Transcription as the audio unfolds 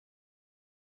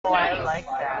Oh, I like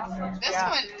that. This Yeah.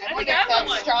 one, I think it felt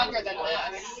stronger than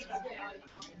this.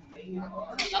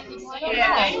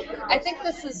 Yeah, I think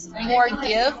this is more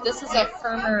give. This is a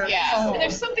firmer Yeah. tone.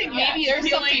 There's something maybe there's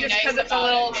appealing something just nice because it's a about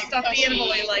little it. stuffed Cushy.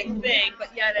 animal-y like thing,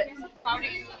 but yet it's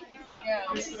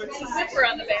it's a zipper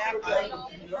on the back.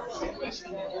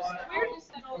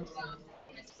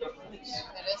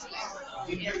 That is nice.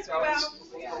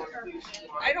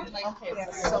 I don't like Okay,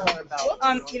 it's a solar belt.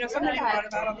 something I wrote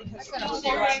about them because she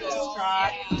was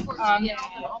distraught.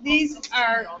 These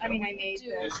are, I mean, I made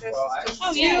this. This is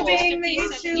just tubing that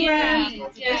you chew in.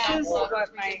 This is what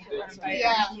my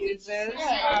husband uses.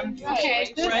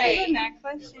 Okay. This is a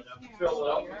necklace.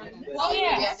 Oh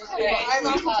yeah, that's cool. I've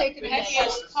also taken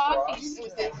coffee.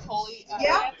 Was that Coley?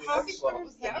 Yeah, coffee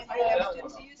filters. Yeah, I have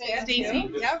students who use that.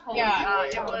 Daisy? Yep. Yeah.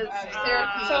 It was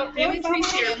So family tree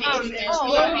therapy.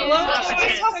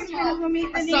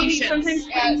 Assumptions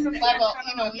Sometimes at level,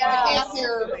 at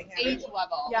your age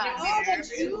level. Yeah. Oh, the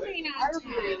tubing are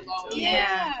very low.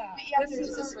 Yeah. But you have to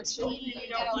use this machine.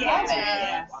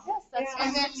 Yeah. And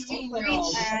then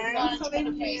 16-year-olds. So they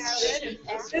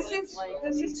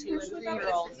this is 2 and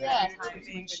 3-year-olds. Yeah. Sometimes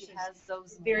when she has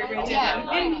those very cheap. Yeah.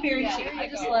 And very cheap. I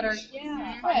just let her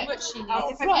find what she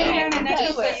needs. If I put it on a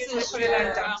necklace, I usually put it on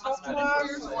dental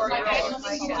gloves or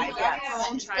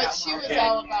But she was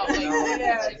all about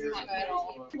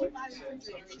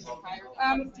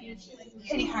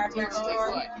any hardware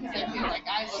store. Like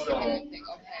I look at it and think,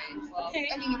 okay, well,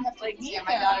 I mean, you have to like,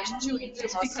 my daughter's chewing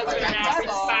Just because they're not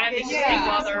 5 and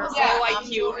while they're low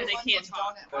IQ and they can't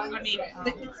talk. I mean,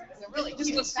 really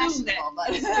just assume that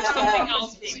there's something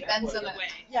else being bends in the way.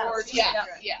 Yeah.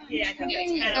 Yeah, I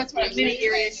think that's kind of the mini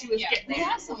area she was getting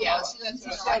at. Yeah, that's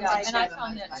what And I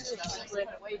found that too. With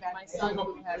my son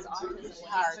who has autism,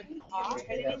 hard.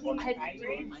 I had to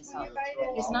agree with myself.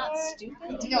 He's not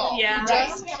stupid. No. He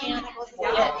just can't get this.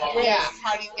 Yeah,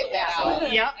 how do you get that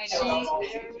out? Yep. I know.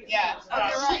 Yeah.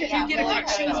 If you get a cut,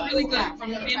 she was really good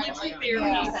from family tree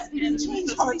therapy. And she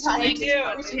was like, she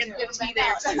had good tea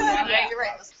there too. And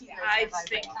I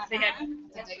think they had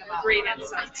great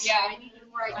insights. Yeah.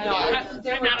 I know.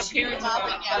 I'm not a parent, but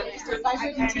I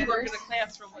had to work in the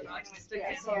classroom with autistic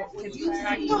kids.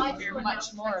 Much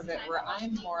more of it where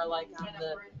I'm more like on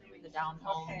the down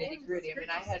home nitty gritty. I mean,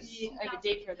 I have a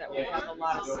daycare that would have a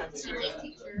lot of sensory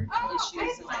issues, and I have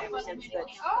kids that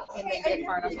when they get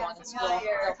far enough along in school,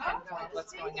 they'll pinpoint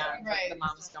what's going on. But the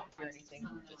moms don't hear anything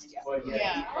just yet.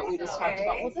 Yeah. But we just talked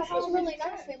about, well, this is really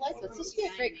nice. They like this. This would be a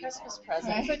great Christmas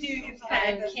present. So do you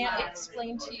I can't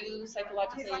explain to you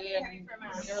psychologically and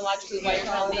neurologically why your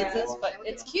child needs this, but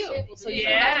it's cute. So you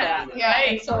can have that. Yeah.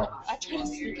 And so I try to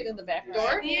sneak it in the back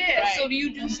door. Yeah. Right. So do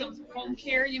you do some home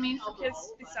care, you mean, for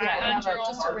kids besides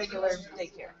Just a regular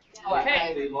daycare.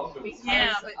 Okay.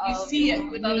 Yeah, but you see it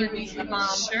with other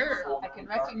moms. Sure. I can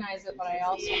recognize it, but I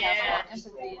also have more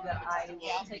empathy that I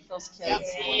will take those kids.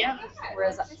 Yeah.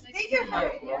 Whereas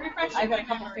I've got a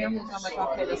couple families, I'm like,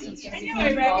 okay, this is going to be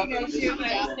I recognize painful. you,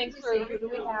 but Think through, who do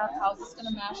we have? How's this going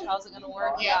to mesh? How's it going to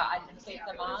work? Yeah, I can take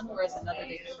them on. Whereas another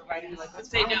daycare provider is like, what's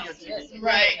They wrong with don't. your kid?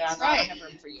 Right, Yeah, I don't right. have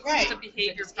room for you. Right. It's a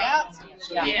behavior Yeah. problem.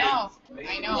 Yeah.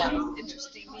 I know.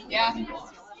 Interesting. Yeah.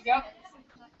 Yep.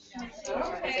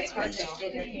 It's hard to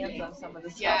get your hands on some of the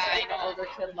stuff Yeah, at the older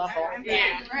kid level.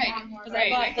 Yeah, right. Because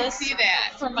Right. I I bought can this see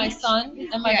that. for my son,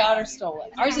 and my daughter stole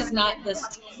it. Ours is not this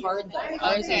hard though.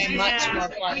 Ours is much more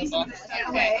pliable.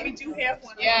 Okay. We do have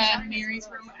one. Yeah. In Mary's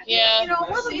room. Yeah. You know,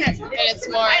 we're looking at And it's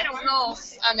more I don't know.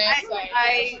 on that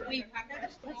side. We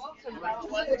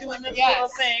was doing this Yes. little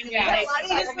thing. Yes.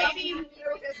 And maybe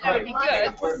that would be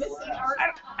good.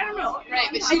 I don't know. Right,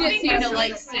 but she didn't seem to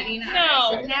like sitting on it.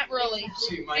 No, not really.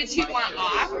 Did she want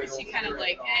off, or is she kind of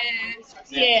like, eh?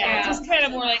 Yeah, just kind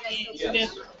of more like this.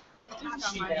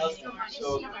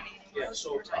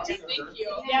 Thank you.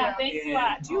 Yeah, thanks a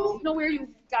lot. Do you know where you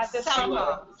got this from?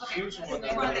 South. But if you go to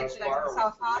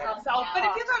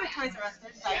Toys R Us,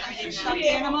 there's like stuffed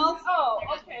animals. Oh,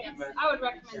 okay. I would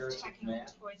recommend checking the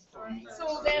toy store.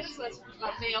 So that is a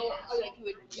mail, like you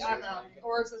would,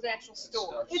 or is it an actual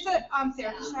store? It's a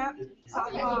therapy shop,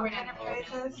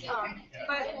 enterprises.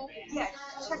 But yeah,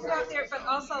 check it out there. But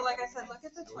also, like I said, look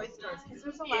at the toy stores because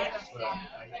there's a lot of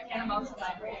animals in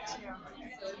that area too.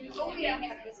 Oh, yeah. I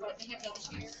have this one. I have those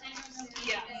here.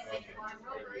 Yeah.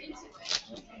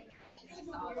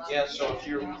 Yeah, so if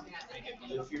you're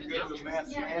good with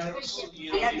mathematics,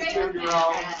 you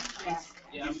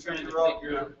figure out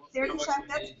your. Therapy shop.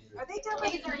 Are they done by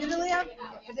the Newell?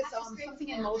 But it's something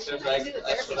in motion.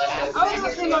 That's what I had. Oh,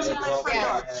 it's in motion on the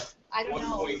front door. I don't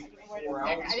know. 1.4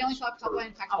 hours. I only talked to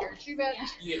one factor. Too bad.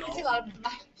 You know. I see a lot of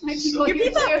my people. Your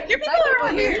people are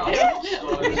over here. So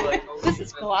it's like, This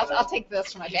is cool. I'll take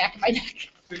this for my back and my neck.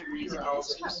 Figure your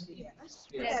houses.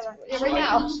 Yeah, right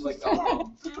now. Like,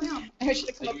 I should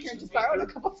have come up here and just borrowed a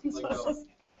couple of these buses.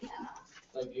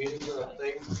 like getting a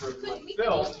thing for like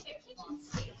film.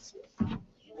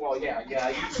 Well, yeah, I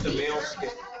used the mail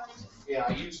scale. Yeah,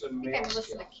 I used the I think mail I listened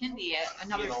scale. to Kendi at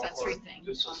another You know, sensory or thing.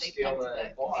 just a They scale went to that I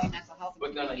the bought. Canadian Mental Health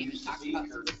But then I Meeting and used talked the about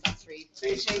beaker. some of the sensory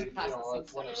Basically, you know, processing like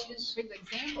one stuff. of She didn't those bring the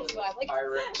examples, so I like,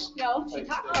 Pyrex. you know, she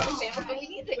talked about examples, but we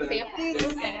need the examples.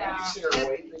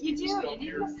 You do, you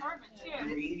need an assortment Your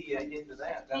too. media into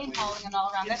that. That Paint way hauling and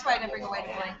all around. That's why I didn't bring a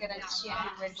weighted blanket. I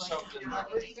can't bring a weighted something,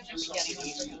 blanket. just something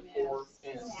easy to pour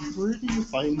in. Where do you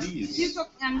find these? You go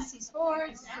MC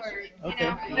Sports or, you Okay,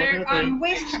 know, what they're are they?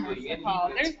 waist trimmers they're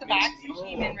called. There's the box that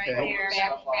came in right Okay. here. They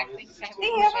have Oh,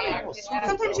 them.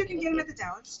 Sometimes you can get them at the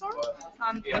dollar store.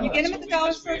 When you get them at the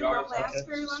dollar store, they don't last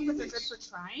very long, but they're good for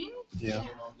trying. Yeah.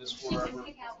 This wherever.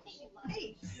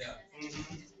 Hey,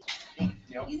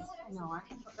 Yep. no, I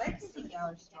can put that in the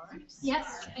dollar store.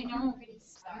 Yes, I know.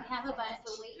 I have a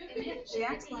bunch.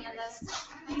 Jack's One of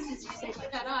the pieces you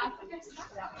said cut off.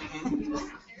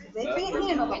 They can't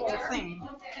handle the whole thing.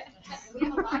 We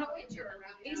have a lot of winter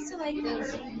around. I used to like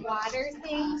those water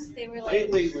things. They were like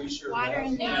Lately, we sure water have.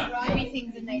 and they rubbery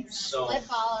things and they So- slip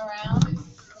all around.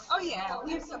 Oh yeah,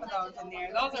 we have some of those in there.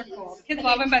 Those are cool. Kids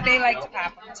love them, but they like to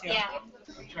pop them too. Yeah.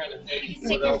 I'm trying to You think can stick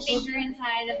what your else finger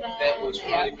inside of them. that was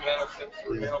really benefit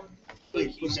for him. Hey,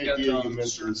 Like, quick he's got idea, the you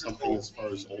mentioned something as far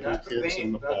as older kids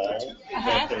in the ball,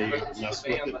 that they mess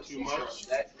with it too much.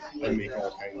 I make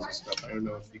all kinds of stuff. I don't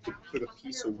know if you could put a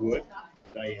piece of wood,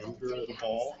 diameter of the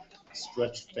ball,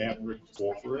 stretch fabric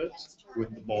over it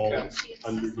with the ball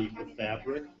underneath the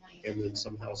fabric, and then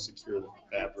somehow secure the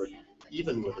fabric,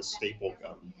 even with a staple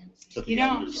gun, to the You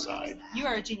know, underside. You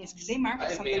are a genius because they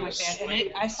market something like that,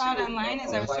 and I saw it online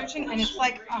as I was searching, and it's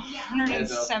like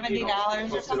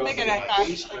 $170 or something, and I thought,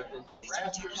 it's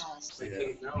ridiculous.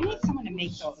 Yeah. We need someone to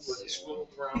make those. You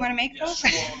want to make those?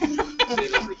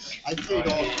 I paid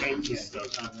all kinds of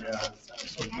stuff.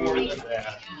 Yeah, more than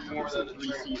that. More than a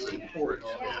 3-season porch.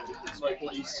 And it's like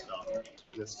police stuff. And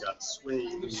it's got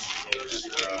swings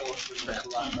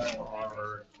and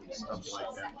bar and stuff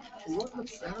like that. And one of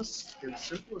the best and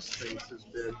simplest things has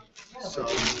been some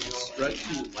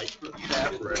stretchy lycra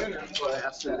fabric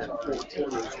fastened at 4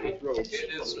 corners with ropes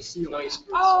from the ceiling.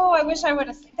 Oh, I wish I would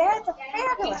have. That's a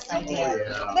fabulous idea.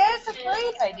 Yeah. That's a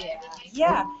great idea.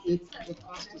 Yeah. It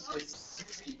cost us like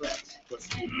 $60,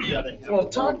 but you gotta have Well,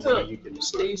 talk one where to you can put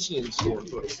Stacy and see. 4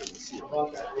 hooks in the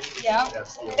ceiling. Yeah.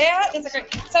 That's the That is a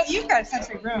great. So you've got a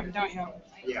sensory room, don't you?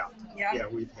 Yeah, Yeah. yeah,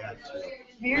 we've had to.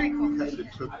 Very cool. Kind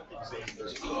of took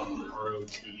examples from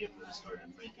ROT and then started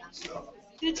making stuff.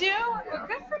 Did you? Well,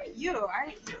 good for you. You know,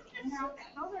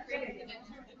 those are great ideas.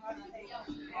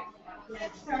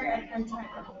 Sorry, I'm trying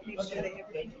to make sure they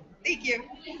have. Thank you.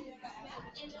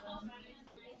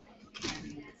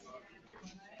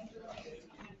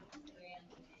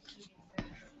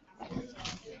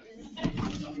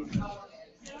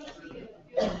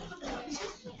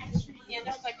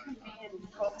 Handles I couldn't be in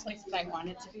both places I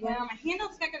wanted to be. Yeah, my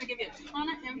handle's not gonna give you a ton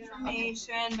of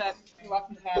information, but you're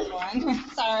welcome to have one.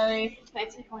 Sorry. Can I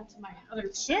take one to my Other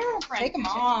sure, take them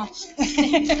off.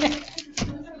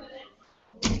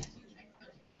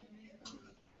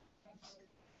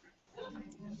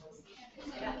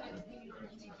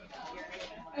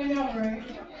 I know, right?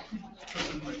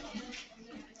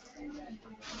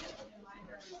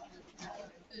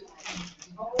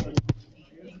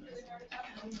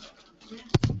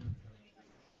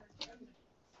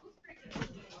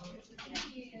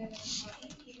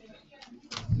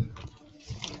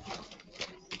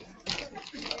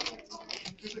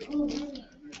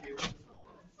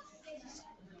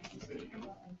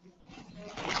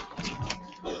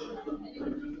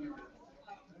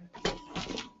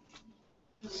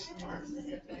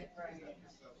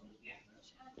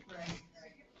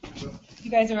 You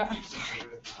guys are,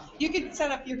 you could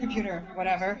set up your computer,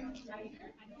 whatever.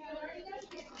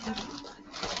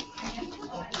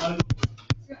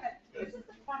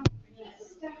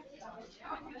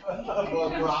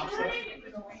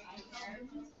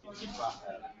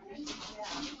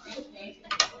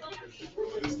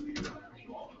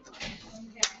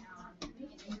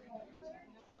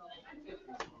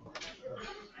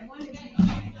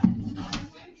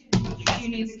 You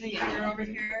need the computer over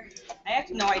here?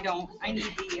 No, I don't. I need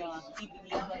the DVD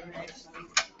player actually.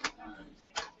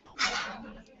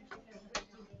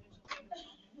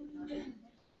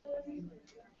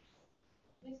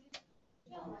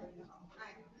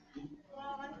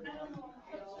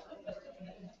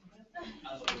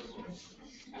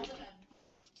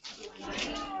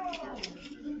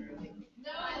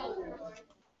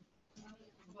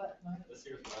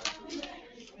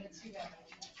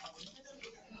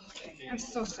 I'm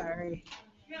so sorry.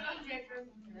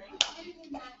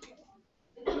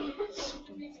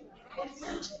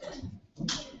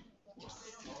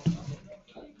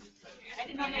 I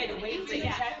didn't know you had to wait for the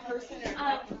tech person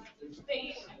or.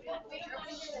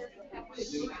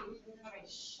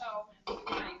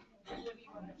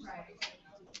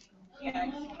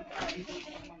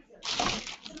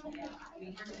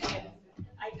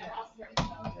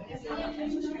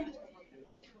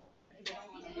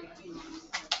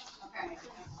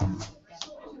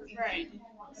 Right.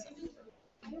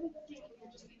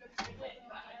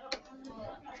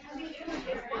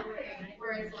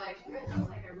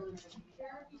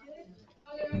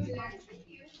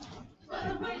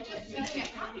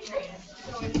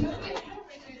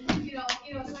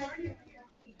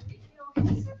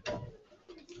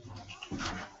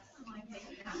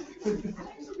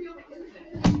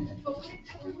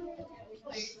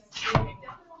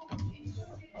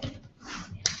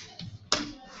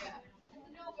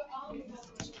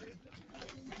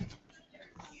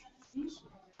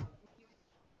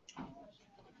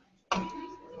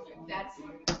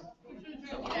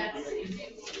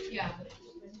 Yeah,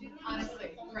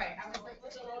 honestly, right. I was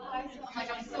like,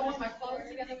 I'm sewing my clothes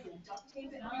together with duct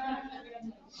tape and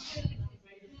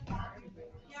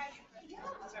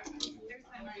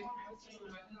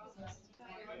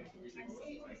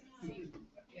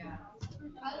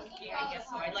Yeah, I guess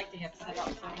so. I'd like to have set up.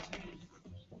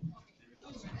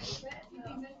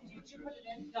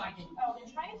 No, I didn't. Oh, then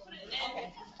try and put it in.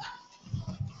 Okay.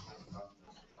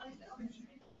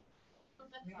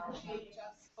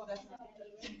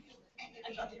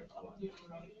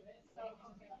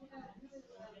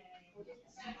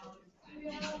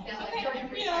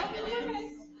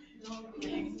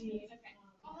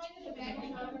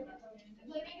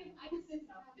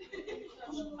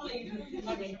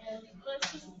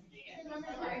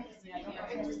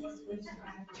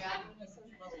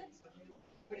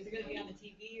 But is it gonna be on the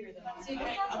TV or the? It's gonna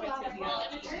be on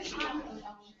the TV.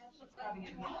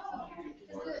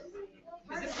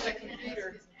 Because this is a computer.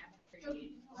 So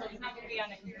it's not gonna be on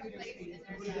the computer screen.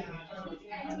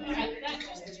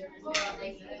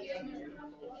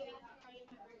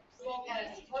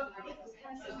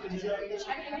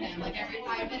 like every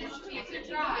 5 minutes to keep it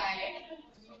dry.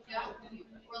 Yeah.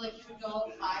 Or like you would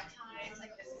go 5 times,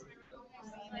 like this is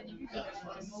and then you go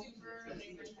super.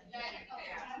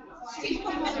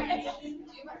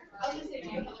 I'll just say, do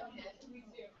you have other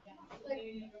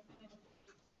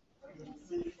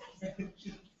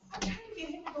kids?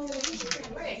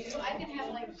 Right, so I can have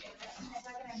like,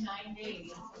 I can have 9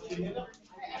 days. Like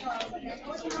there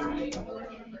was, I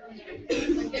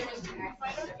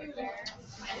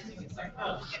didn't even start.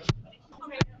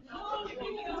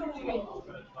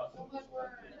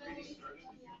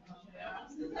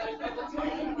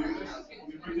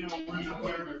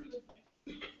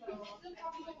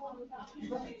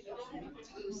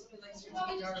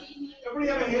 Everybody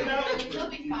have a handout? It'll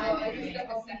be 5, I just got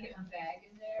a second bag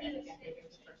in there.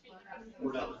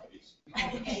 We're done. I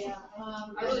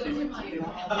really don't mind.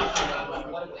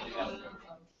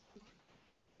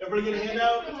 Everybody get a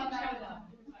handout?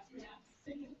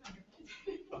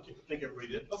 Okay, I think everybody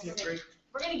did. Okay, great.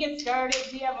 We're gonna get started.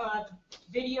 We have a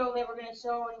video that we're gonna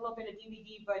show and a little bit of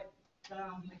DVD, but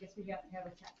I guess we have to have a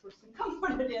tech person come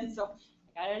put it in, so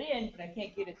I got it in, but I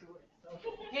can't get it to work. So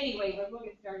anyway, but we'll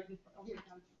get started. Oh, here it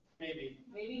comes. Maybe.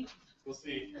 Maybe? We'll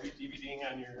see. Are you DVDing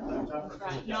on your laptop or from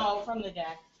the deck? No, from the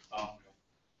deck. Oh,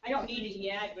 I don't need it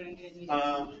yet, but I'm gonna need it.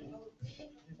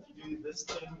 Did you do this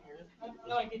thing here?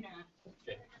 No, I did not.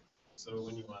 Okay. So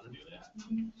when you want to do that,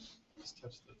 just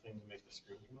touch the thing to make the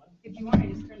screen come on. If you want to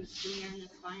just turn the screen on,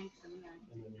 that's fine. And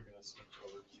then you're going to switch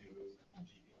over to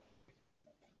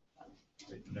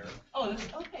right there. Oh,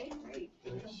 okay, great.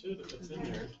 And it should, if it's in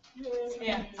there.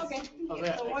 Yeah, okay. How's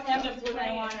that? So what happens when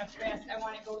I want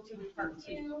to go to part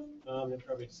 2? They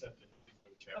probably just have to.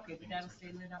 Okay, that'll stay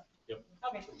lit up. Yep.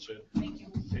 Okay, It should. thank you.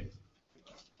 Okay.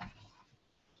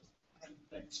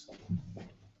 Thanks.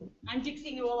 I'm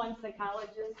Dixie Newell, I'm a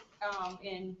psychologist,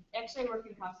 and actually I work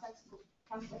in Comstock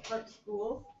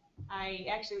schools. I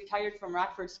actually retired from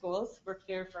Rockford Schools, worked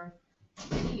there for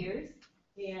many years,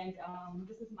 and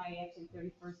this is my actually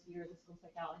 31st year as a school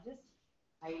psychologist.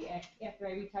 After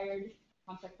I retired,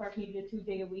 Comstock Park needed a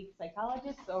 2-day-a-week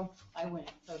psychologist, so I went.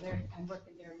 So I'm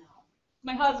working there now.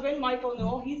 My husband, Michael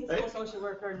Newell, he's a school social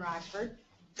worker in Rockford.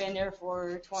 Been there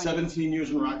for 20 17 years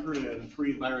in Rockford and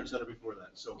 3 at Byron Center before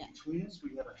that. So Yeah. between us,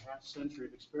 we have a half century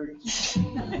of experience.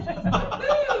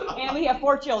 And we have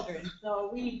 4 children, so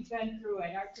we've been through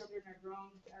it. Our children are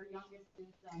grown. Our youngest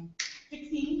is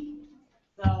 16.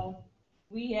 So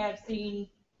we have seen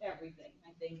everything,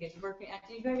 I think. It's working,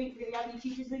 you got any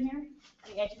teachers in here?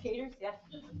 Any educators? Yeah.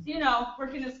 So, you know,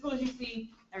 working in schools, you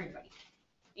see everybody.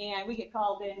 And we get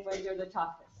called in when you're the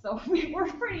toughest. So we're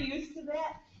pretty used to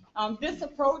that. This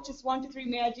approach, this 1, 2, 3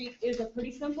 magic, is a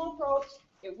pretty simple approach.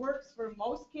 It works for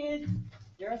most kids.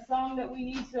 There are some that we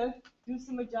need to do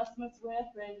some adjustments with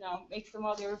and make some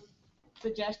other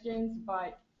suggestions,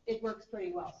 but it works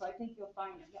pretty well. So I think you'll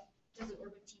find it. Yeah. Does it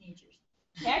work with teenagers?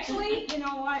 Actually, you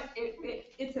know what?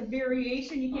 It's a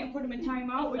variation. You can't put them in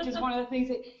timeout, which is one of the things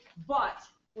that. But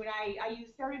when I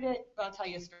started it, I'll tell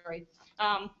you a story.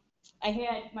 I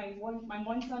had my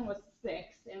one son was 6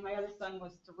 and my other son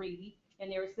was 3,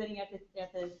 and they were sitting at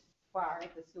the bar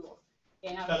at the stool.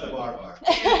 And I was At the bar.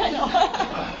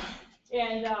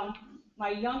 And my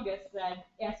youngest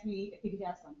asked me if he could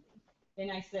have something,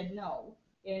 and I said no.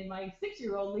 And my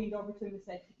 6-year-old leaned over to him and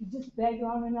said, "If you just beg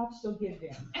long enough, she'll give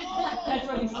in." That's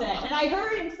what he said. And I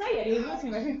heard him say it. He was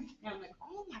listening. And I'm like,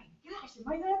 oh my gosh,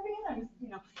 am I that bad? You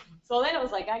know. So then I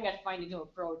was like, I got to find a new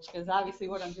approach because obviously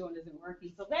what I'm doing isn't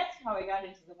working. So that's how I got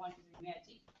into the 1, 2, 3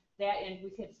 magic. That and we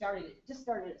had just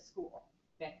started at school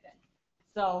back then.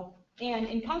 So and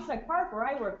in Comstock Park where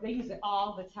I work, they use it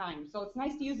all the time. So it's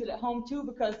nice to use it at home too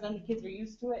because then the kids are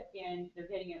used to it and they're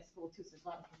getting it at school too. So there's a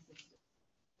lot of consistency.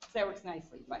 So that works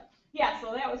nicely. But yeah,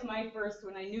 so that was my first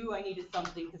when I knew I needed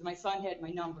something because my son had my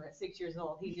number at 6 years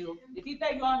old. He knew if you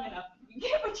beg long enough, you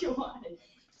get what you wanted.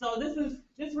 So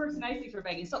this works nicely for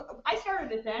begging. So I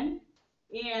started it then,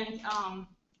 and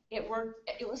it worked.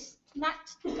 It was not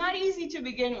easy to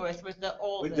begin with the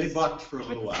oldest. They bucked for a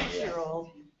little while. 6-year-old.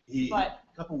 A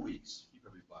couple weeks, he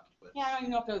probably bucked. But yeah, I don't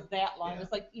even know if it was that long. It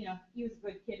was like, you know, he was a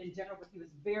good kid in general, but he was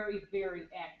very, very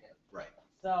active. Right.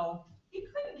 So. He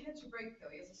couldn't catch a break though.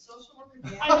 He has a social worker.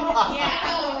 I know,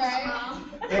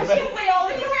 yeah. That's what you say all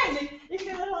the time. You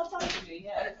say that all the time to me,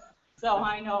 yeah. So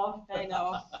I know.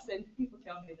 So people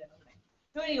tell me that.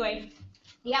 So anyway,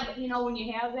 yeah, but you know, when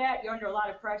you have that, you're under a lot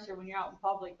of pressure when you're out in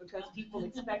public because people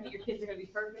expect that your kids are going to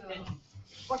be perfect, and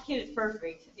what kid is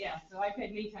perfect? Yeah. So I've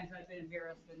had many times I've been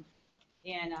embarrassed and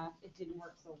it didn't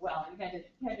work so well. You had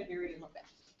to vary a little bit.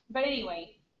 But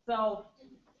anyway, so.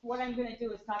 What I'm going to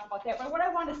do is talk about that. But what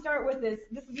I want to start with is,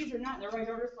 these are not in the right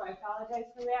order, so I apologize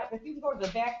for that. But if you can go to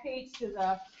the back page to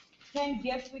the 10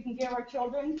 gifts we can give our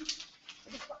children,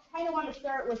 I just kind of want to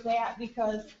start with that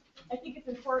because I think it's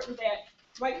important that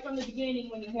right from the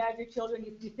beginning when you have your children,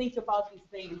 you think about these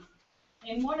things.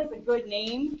 And one is a good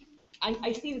name.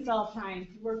 I see this all the time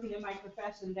working in my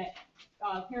profession that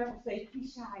parents will say,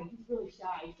 he's shy, he's really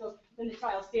shy. So then the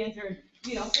child stands there and,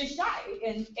 you know, is shy.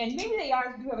 And maybe they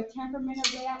do have a temperament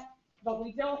of that, but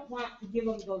we don't want to give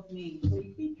them those names. So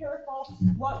you be careful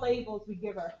what labels we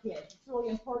give our kids. It's really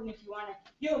important if you want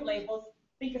to give labels,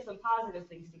 think of some positive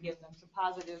things to give them, some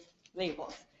positive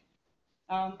labels.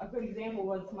 A good example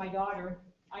was my daughter.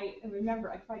 I remember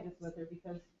I tried this with her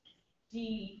because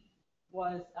she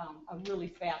was a really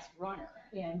fast runner.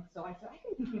 And so I said, I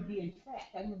think you could be in track.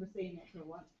 I remember saying that to her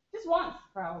once. Just once,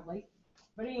 probably.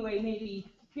 But anyway, maybe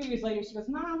a few years later, she goes,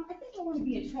 Mom, I think I want to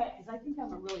be in track because I think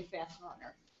I'm a really fast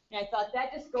runner. And I thought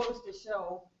that just goes to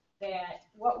show that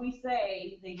what we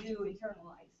say, they do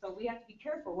internalize. So we have to be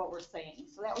careful what we're saying.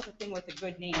 So that was the thing with a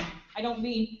good name. I don't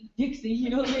mean Dixie, you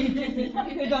know, they could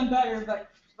have done better, but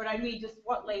I mean just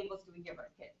what labels do we give our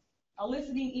kids? A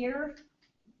listening ear.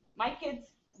 My kids,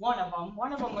 one of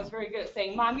them was very good at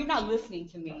saying, Mom, you're not listening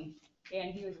to me.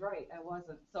 And he was right, I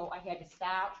wasn't. So I had to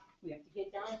stop. We have to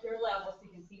get down at their level so you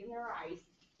can see in their eyes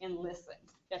and listen.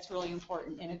 That's really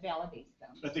important, and it validates them.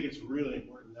 I think it's really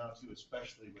important now, too,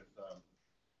 especially with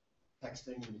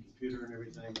texting and the computer and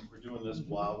everything. We're doing this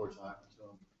while we're talking to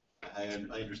them.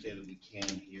 I understand that we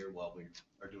can hear while we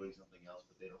are doing something else,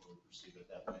 but they don't really perceive it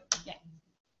that way. Yeah.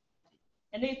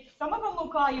 And some of them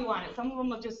will call you on it. Some of them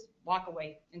will just walk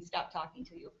away and stop talking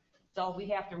to you. So we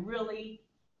have to really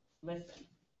listen.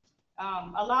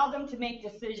 Allow them to make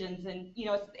decisions, and you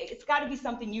know it's got to be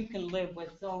something you can live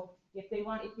with. So if you're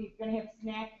going to have a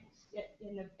snack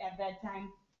at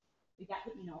bedtime, you got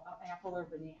an apple or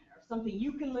banana or something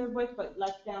you can live with, but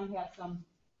let them have some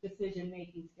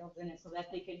decision-making skills in it, so that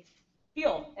they can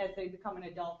feel as they become an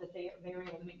adult that they're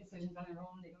able to make decisions on their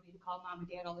own. They don't need to call mom and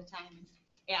dad all the time and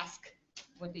ask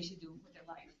what they should do with their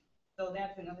life. So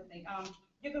that's another thing.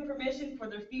 Give them permission for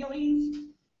their feelings.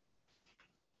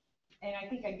 And I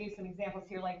think I gave some examples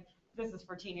here, like this is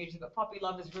for teenagers, but puppy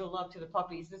love is real love to the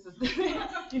puppies. This is,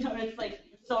 it's like,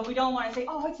 so we don't want to say,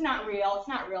 oh, it's not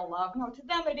real love. No, to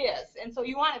them it is. And so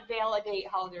you want to validate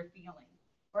how they're feeling.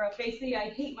 Or if they say, I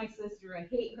hate my sister, I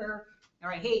hate her,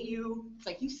 or I hate you. It's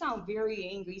like, you sound very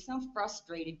angry, you sound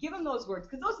frustrated. Give them those words,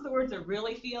 because those are the words they're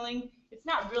really feeling. It's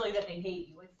not really that they hate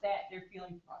you, it's that they're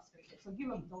feeling frustrated. So give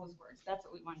them those words. That's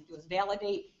what we want to do, is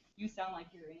validate, you sound like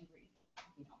you're angry.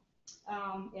 You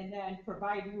know. And then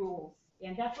provide rules.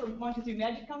 And that's where 1, 2, 3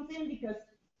 magic comes in, because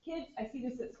kids, I see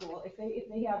this at school, if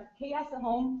they have chaos at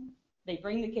home, they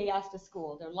bring the chaos to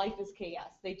school. Their life is chaos.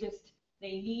 They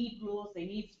need rules, they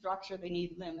need structure, they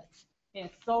need limits. And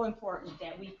it's so important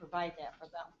that we provide that for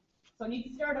them. So it needs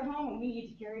to start at home, and we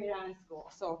need to carry it on in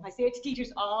school. So I say it to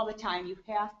teachers all the time, you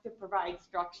have to provide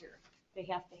structure. They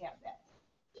have to have that.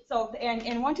 So,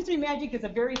 and 1, 2, 3 magic is a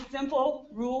very simple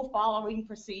rule following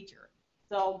procedure.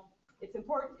 So it's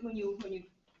important when you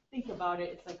think about it,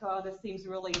 it's like, oh, this seems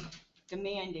really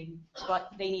demanding,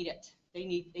 but they need it. They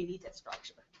need that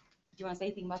structure. Do you want to say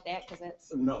anything about that? Because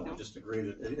that's no, I just agree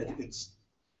that it's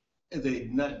they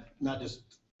not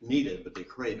just need it, but they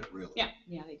crave it really. Yeah,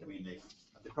 they do. I mean,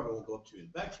 they probably won't go up to you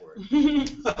and beg for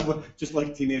it. Just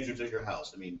like teenagers at your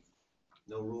house. I mean,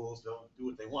 no rules, don't do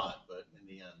what they want, but in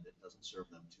the end, it doesn't serve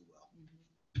them too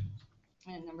well.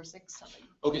 And number 6, something.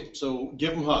 Okay, so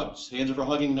give them hugs. Hands are for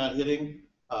hugging, not hitting.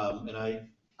 And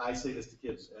I say this to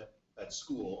kids at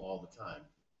school all the time.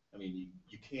 I mean,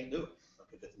 you can't do it.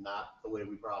 Okay, that's not the way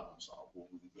we problem solve.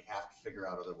 We have to figure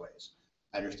out other ways.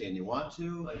 I understand you want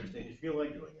to. I understand you feel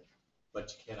like doing it,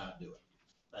 but you cannot do it.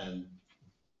 And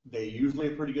they usually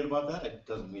are pretty good about that. It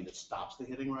doesn't mean it stops the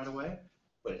hitting right away,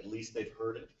 but at least they've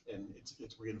heard it and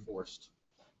it's reinforced.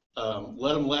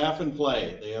 Let them laugh and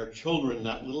play. They are children,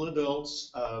 not little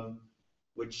adults,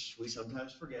 which we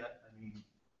sometimes forget. I mean,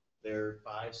 they're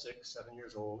 5, 6, 7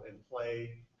 years old, and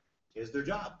play is their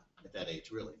job at that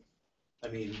age, really. I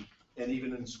mean, and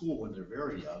even in school when they're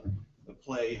very young, the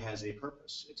play has a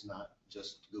purpose. It's not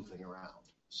just goofing around.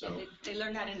 So they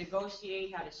learn how to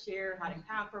negotiate, how to share, how to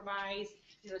compromise.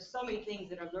 There's so many things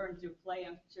that are learned through play.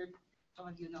 I'm sure some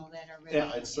of you know that already.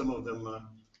 yeah, and some of them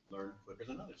learn quicker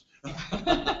than others.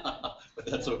 But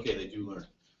that's okay, they do learn.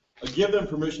 Give them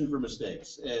permission for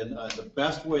mistakes. And the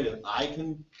best way that I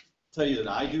can tell you that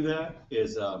I do that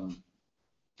is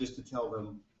just to tell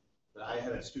them that I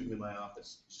had a student in my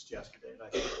office just yesterday, and I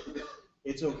said,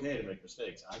 it's okay to make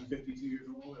mistakes. I'm 52 years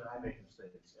old, and I make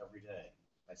mistakes every day.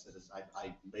 I said,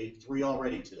 I made 3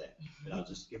 already today, and I'll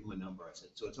just give them a number. I said,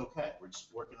 so it's okay. We're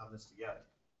just working on this together.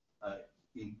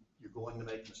 You're going to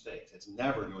make mistakes. It's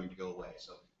never going to go away.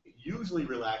 So it usually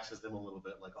relaxes them a little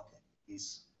bit, like, okay, he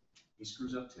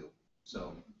screws up too.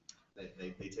 So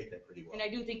they take that pretty well. And I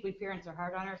do think we parents are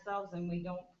hard on ourselves, and we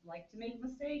don't like to make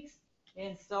mistakes.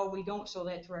 And so we don't show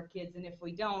that to our kids. And if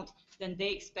we don't, then they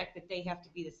expect that they have to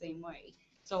be the same way.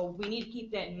 So we need to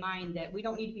keep that in mind, that we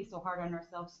don't need to be so hard on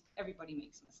ourselves. Everybody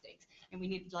makes mistakes. And we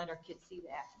need to let our kids see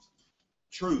that.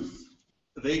 Truth.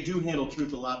 They do handle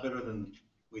truth a lot better than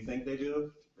we think they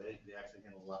do. They actually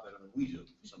handle it a lot better than we do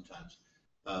sometimes.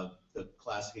 The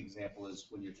classic example is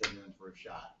when you're taking them for a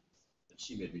shot. And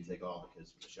she made me take all the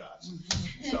kids for the shots.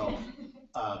 So,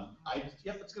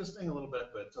 yep, it's going to sting a little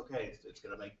bit, but it's okay. It's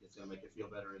going to make you feel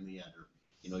better in the end. Or,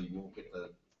 you won't get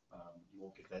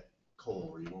that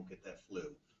cold, or you won't get that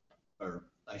flu. Or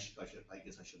I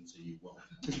guess I shouldn't say you won't.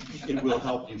 It will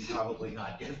help you probably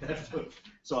not get that flu.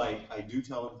 So I do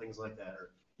tell them things like that.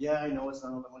 Or, yeah, I know it's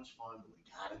not all that much fun, but we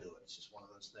got to do it. It's just one of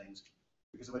those things.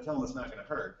 Because if I tell them it's not going to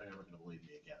hurt, they're never going to believe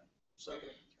me again. So.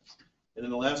 And then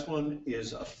the last one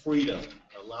is a freedom.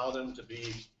 Allow them to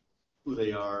be who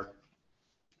they are.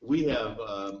 We have,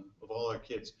 of all our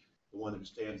kids, the one who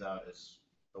stands out as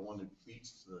the one who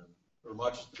or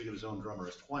marches to the beat of his own drummer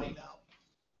is 20 now.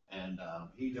 And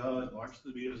he does march to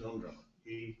the beat of his own drummer.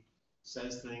 He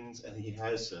says things, and he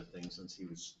has said things since he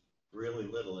was really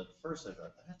little. At first I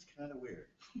thought, that's kind of weird.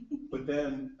 But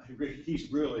then he's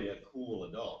really a cool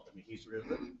adult.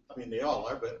 I mean, they all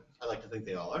are, but I like to think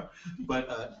they all are.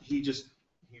 But he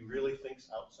really thinks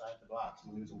outside the box.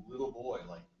 When he was a little boy,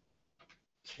 like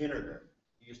kindergarten,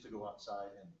 he used to go outside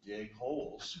and dig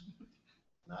holes.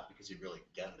 Not because he really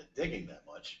got into digging that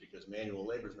much, because manual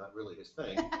labor is not really his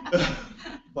thing.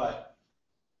 But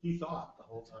he thought the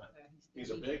whole time.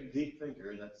 He's a big, deep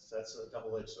thinker, and that's a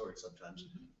double-edged sword sometimes.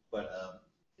 But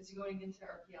is he going into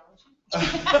archaeology?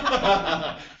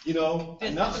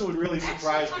 Nothing would really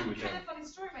surprise me with him. Kind of funny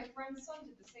story. My friend's son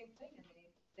did the same thing, and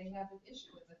they have an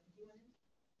issue with it.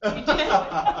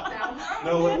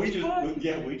 No,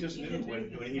 we just knew when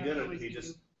he did it. He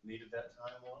just needed that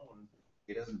time alone.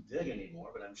 He doesn't dig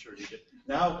anymore, but I'm sure he did.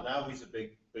 Now he's a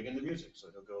big into music, so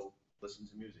he'll go listen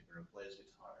to music or he'll play his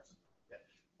guitar. That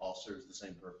all serves the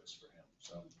same purpose for him.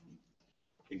 So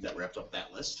I think that wraps up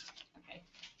that list. Okay.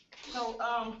 So,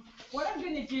 what I'm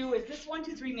gonna do is this 1,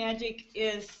 2, 3 magic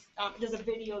is, there's a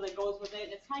video that goes with it,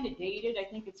 and it's kind of dated, I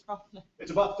think it's from the,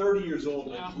 It's about 30 years old,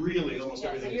 and it's really, almost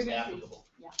Yeah, so everything you're is gonna see. applicable.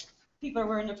 Yeah. People are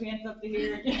wearing their pants up to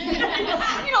here.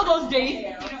 You know those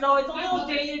days. So it's a little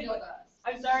dated.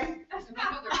 I'm sorry?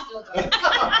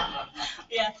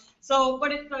 Yeah. So,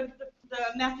 but it's the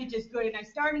message is good, and I'm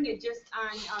starting it just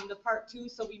on the part 2,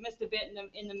 so we missed a bit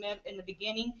in the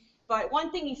beginning. But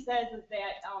one thing he says is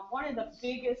that one of the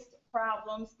biggest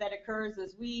problems that occurs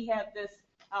is we have this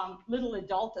little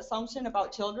adult assumption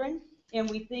about children, and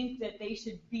we think that they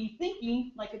should be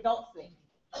thinking like adults think.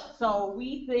 So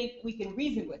we think we can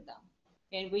reason with them,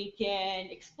 and we can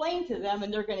explain to them,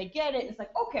 and they're going to get it. And it's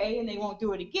like, okay, and they won't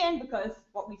do it again because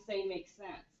what we say makes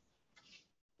sense.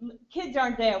 Kids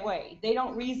aren't that way. They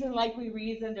don't reason like we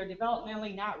reason. They're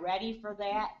developmentally not ready for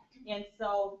that. And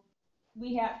so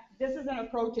this is an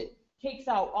approach that takes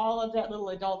out all of that little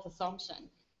adult assumption.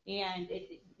 And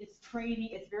it's training.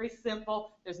 It's very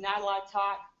simple. There's not a lot of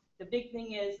talk. The big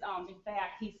thing is, in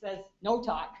fact, he says no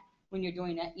talk when you're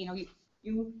doing it. You know,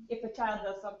 if a child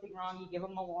does something wrong, you give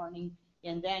them a warning,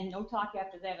 and then no talk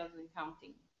after that other than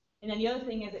counting. And then the other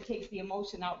thing is it takes the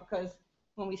emotion out, because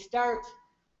when we start,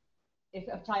 if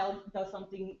a child does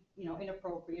something, you know,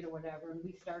 inappropriate or whatever, and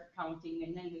we start counting,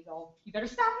 and then we go, you better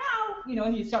stop now, you know,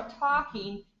 and you start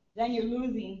talking, then you're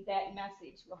losing that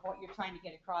message of what you're trying to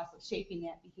get across, of shaping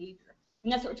that behavior.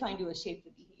 And that's what we're trying to do, is shape the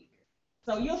behavior.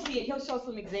 So you'll see it. He'll show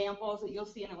some examples that you'll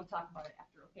see, and then we'll talk about it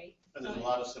after, okay? And there's a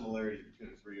lot of similarities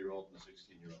between a 3-year-old and a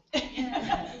 16-year-old.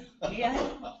 Yeah.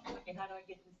 Okay, how do I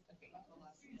get this? Okay,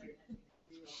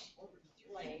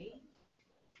 play.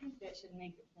 I think that should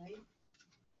make it play.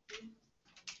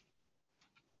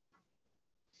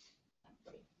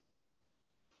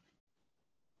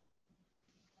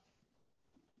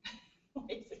 Why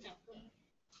is it not going?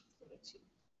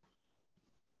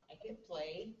 I hit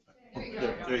play. There you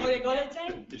go. Oh, did it go that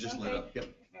time? It just lit up, yep.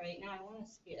 All right, now I want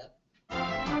to skip.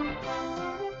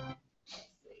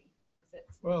 Let's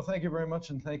see. Well, thank you very much,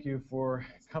 and thank you for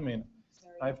coming.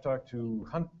 Sorry. I've talked to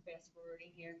Fast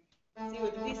forwarding here. See,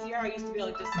 with the VCR, I used to be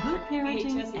able to just. Good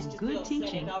parenting VHS is and just good little, set it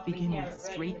teaching up and begin have with it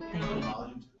ready. straight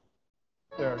thinking.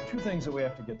 There are 2 things that we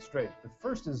have to get straight. The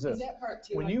first is this. Is that part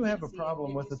 2? When I you can't have a see it. problem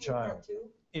Did with you a see part child,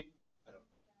 2?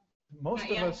 most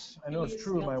Not of yet. us, I know Can it's you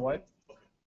true of my spell wife,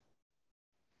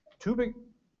 2 big,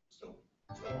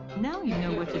 Now you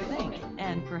know what to think,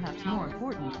 and perhaps more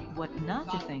important, what not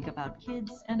to think about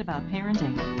kids and about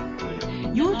parenting.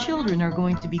 Your children are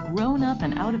going to be grown up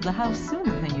and out of the house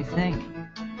sooner than you think.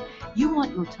 You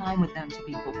want your time with them to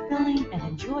be fulfilling and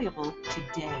enjoyable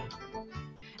today.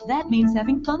 That means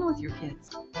having fun with your kids,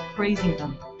 praising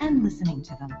them, and listening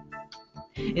to them.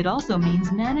 It also means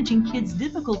managing kids'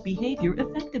 difficult behavior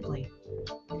effectively.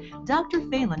 Dr.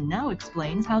 Phelan now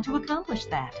explains how to accomplish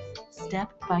that,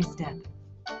 step by step.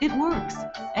 It works,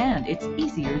 and it's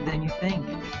easier than you think.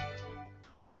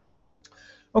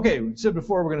 okay, we said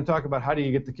before we're going to talk about how do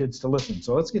you get the kids to listen.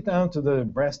 So let's get down to the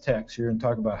brass tacks here and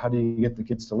talk about how do you get the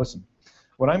kids to listen.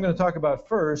 What I'm going to talk about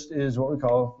first is what we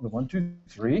call the 1, 2,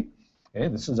 3. Okay,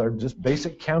 this is our just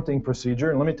basic counting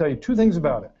procedure, and let me tell you 2 things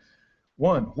about it.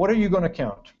 1, what are you going to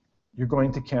count? You're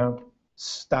going to count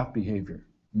stop behavior.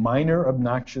 Minor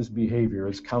obnoxious behavior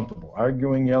is countable.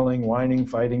 Arguing, yelling, whining,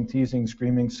 fighting, teasing,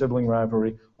 screaming, sibling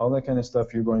rivalry, all that kind of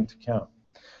stuff you're going to count.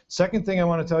 Second thing I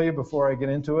want to tell you before I get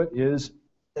into it is,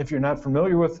 if you're not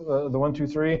familiar with the 1, 2,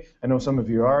 3, I know some of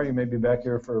you are, you may be back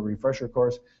here for a refresher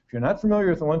course. If you're not familiar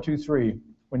with the 1, 2, 3,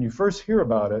 when you first hear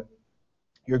about it,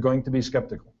 you're going to be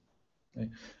skeptical. Okay?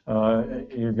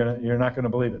 You're not going to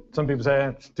believe it. Some people say,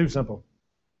 it's too simple.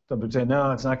 Some people say,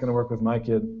 no, it's not going to work with my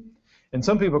kid. And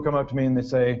some people come up to me and they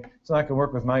say, it's not going to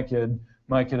work with my kid.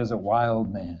 My kid is a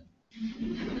wild man.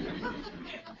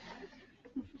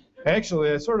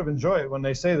 Actually, I sort of enjoy it when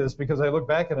they say this, because I look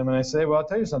back at them and I say, well, I'll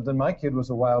tell you something, my kid was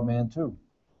a wild man too.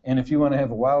 And if you want to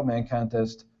have a wild man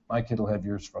contest, my kid will have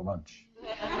yours for lunch.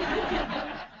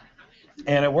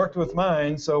 And it worked with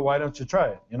mine, so why don't you try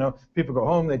it? You know, people go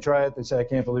home, they try it, they say, I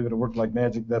can't believe it worked like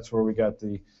magic. That's where we got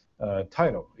the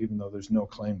title, even though there's no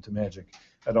claim to magic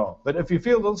at all. But if you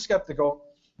feel a little skeptical,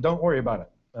 don't worry about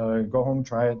it. Go home,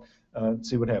 try it,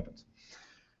 see what happens.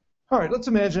 All right, let's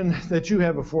imagine that you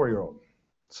have a 4-year-old.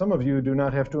 Some of you do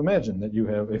not have to imagine that you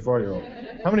have a 4-year-old.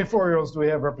 How many 4-year-olds do we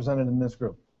have represented in this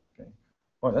group? Okay.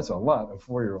 Well, that's a lot of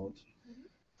 4-year-olds.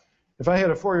 If I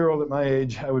had a 4-year-old at my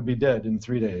age, I would be dead in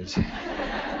 3 days.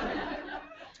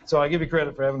 So I give you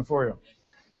credit for having a 4-year-old.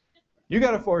 You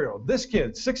got a 4-year-old. This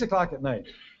kid, 6 o'clock at night,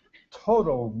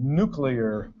 total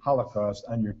nuclear holocaust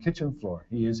on your kitchen floor.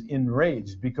 He is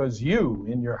enraged because you,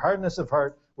 in your hardness of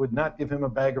heart, would not give him a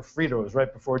bag of Fritos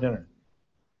right before dinner.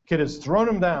 Kid has thrown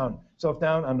himself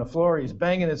down on the floor. He's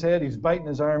banging his head. He's biting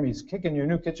his arm. He's kicking your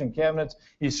new kitchen cabinets.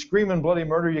 He's screaming bloody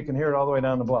murder. You can hear it all the way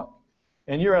down the block.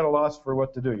 And you're at a loss for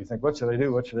what to do. You think, what should I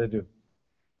do? What should I do?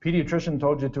 Pediatrician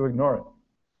told you to ignore it.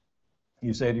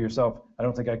 You say to yourself, I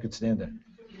don't think I could stand it.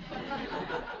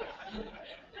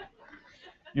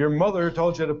 Your mother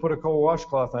told you to put a cold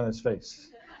washcloth on his face.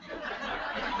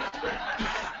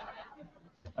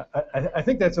 I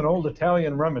think that's an old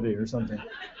Italian remedy or something.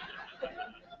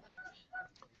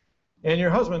 And your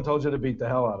husband told you to beat the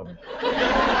hell out of him.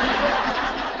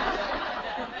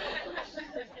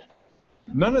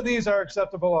 None of these are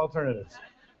acceptable alternatives.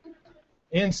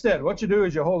 Instead, what you do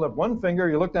is you hold up one finger,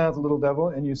 you look down at the little devil,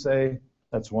 and you say,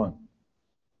 that's 1.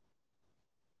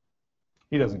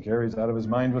 He doesn't care. He's out of his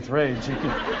mind with rage.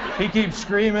 He keeps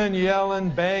screaming, yelling,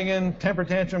 banging. Temper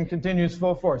tantrum continues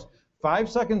full force. 5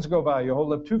 seconds go by. You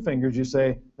hold up 2 fingers. You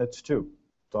say, that's 2.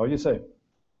 That's all you say.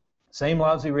 Same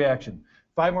lousy reaction.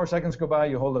 5 more seconds go by.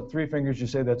 You hold up 3 fingers. You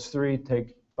say, that's 3.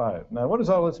 Take 5. Now, what does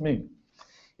all this mean?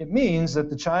 It means that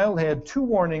the child had 2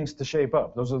 warnings to shape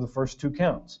up. Those are the first 2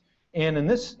 counts. And in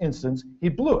this instance, he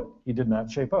blew it. He did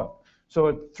not shape up. So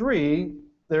at 3,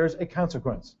 there's a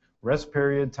consequence. Rest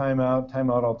period, timeout,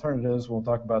 timeout alternatives. We'll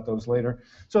talk about those later.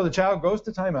 So the child goes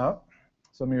to timeout.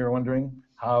 Some of you are wondering,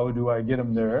 how do I get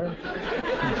him there?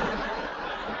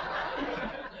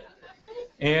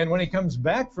 And when he comes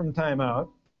back from timeout,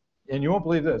 and you won't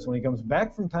believe this, when he comes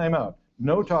back from timeout,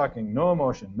 no talking, no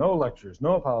emotion, no lectures,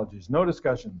 no apologies, no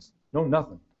discussions, no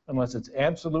nothing, unless it's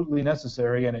absolutely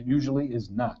necessary, and it usually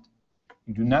is not.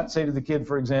 You do not say to the kid,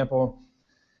 for example,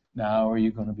 now are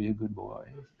you going to be a good boy?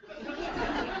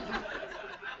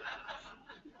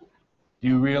 Do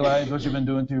you realize what you've been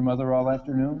doing to your mother all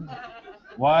afternoon?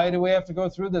 Why do we have to go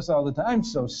through this all the time? I'm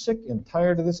so sick and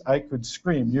tired of this, I could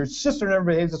scream. Your sister never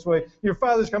behaves this way. Your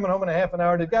father's coming home in a half an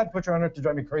hour. Did God put you on earth to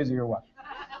drive me crazy or what?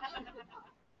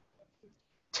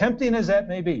 Tempting as that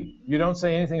may be, you don't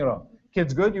say anything at all.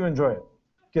 Kid's good, you enjoy it.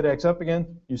 Kid acts up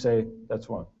again, you say, that's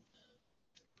 1.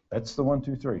 That's the 1,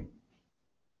 2, 3.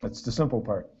 That's the simple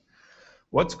part.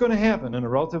 What's going to happen in a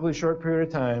relatively short period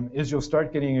of time is you'll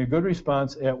start getting a good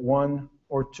response at 1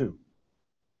 or 2.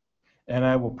 And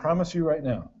I will promise you right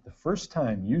now, the first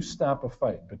time you stop a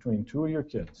fight between 2 of your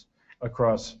kids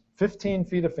across 15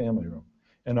 feet of family room,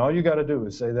 and all you got to do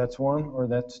is say that's 1 or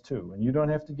that's 2, and you don't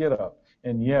have to get up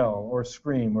and yell or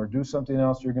scream or do something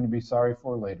else you're going to be sorry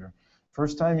for later.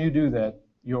 First time you do that,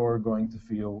 you're going to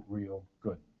feel real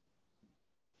good.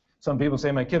 Some people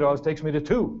say, my kid always takes me to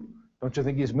 2. Don't you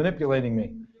think he's manipulating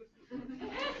me?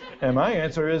 And my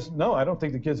answer is, no, I don't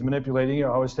think the kid's manipulating you,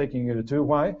 always taking you to 2.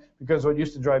 Why? Because what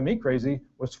used to drive me crazy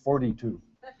was 42.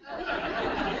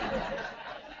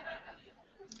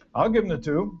 I'll give him the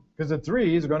 2, because at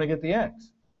 3, he's going to get the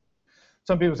X.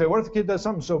 Some people say, what if the kid does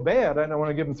something so bad, I don't want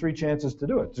to give him 3 chances to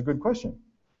do it? It's a good question.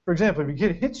 For example, if your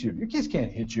kid hits you, your kids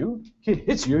can't hit you. Kid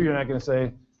hits you, you're not going to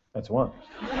say, that's 1.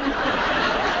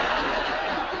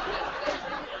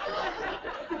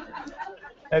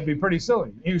 That'd be pretty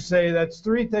silly. You say, that's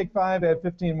 3, take 5, add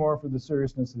 15 more for the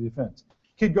seriousness of the offense.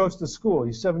 Kid goes to school,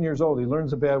 he's 7 years old, he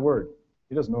learns a bad word.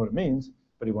 He doesn't know what it means,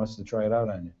 but he wants to try it out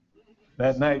on you.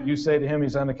 That night, you say to him,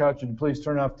 he's on the couch, and please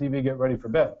turn off TV, get ready for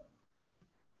bed.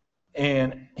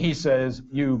 And he says,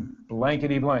 you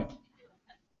blankety blank.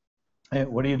 And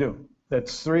what do?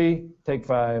 That's 3, take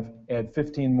 5, add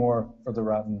 15 more for the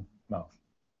rotten mouth.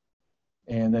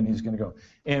 And then he's going to go.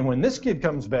 And when this kid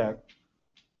comes back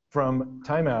from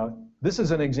timeout, this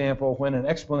is an example when an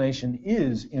explanation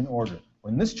is in order.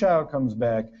 When this child comes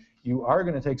back, you are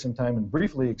going to take some time and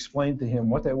briefly explain to him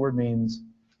what that word means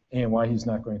and why he's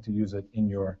not going to use it in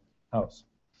your house.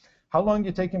 How long do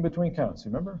you take in between counts?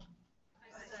 Remember?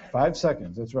 5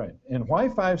 seconds, that's right. And why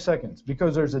 5 seconds?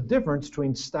 Because there's a difference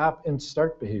between stop and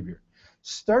start behavior.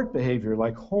 Start behavior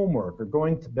like homework or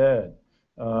going to bed,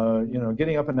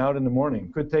 getting up and out in the morning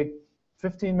could take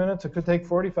 15 minutes, it could take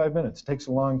 45 minutes. It takes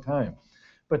a long time.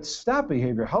 But stop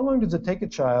behavior, how long does it take a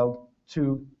child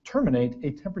to terminate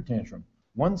a temper tantrum?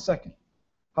 1 second.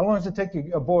 How long does it take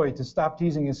a boy to stop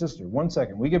teasing his sister? 1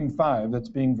 second. We give him 5, that's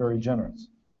being very generous.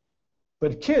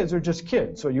 But kids are just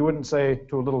kids, so you wouldn't say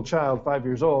to a little child, 5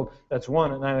 years old, that's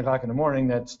 1 at 9 o'clock in the morning,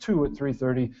 that's 2 at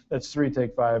 3:30, that's 3,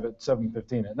 take 5 at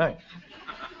 7:15 at night.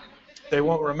 They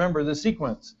won't remember the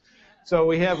sequence. So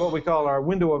we have what we call our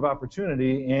window of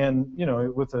opportunity, and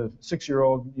with a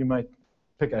 6-year-old, you might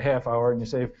pick a half hour, and you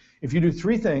say, if you do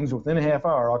 3 things within a half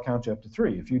hour, I'll count you up to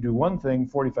 3. If you do 1 thing,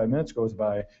 45 minutes goes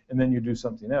by, and then you do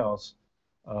something else,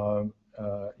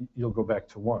 you'll go back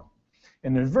to 1.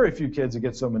 And there's very few kids that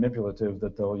get so manipulative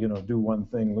that they'll, do one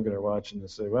thing, look at their watch, and they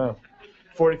say, well,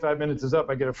 45 minutes is up,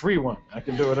 I get a free one. I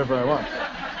can do whatever I want.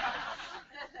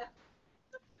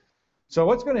 So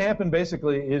what's going to happen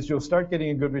basically is you'll start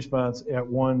getting a good response at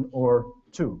 1 or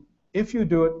 2, if you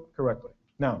do it correctly.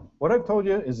 Now, what I've told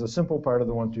you is the simple part of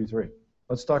the 1, 2, 3.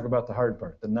 Let's talk about the hard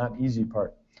part, the not easy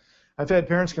part. I've had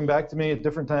parents come back to me at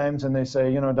different times and they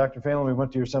say, Dr. Phelan, we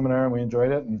went to your seminar and we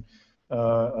enjoyed it, and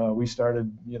we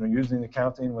started, using the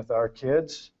counting with our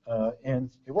kids, and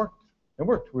it worked. It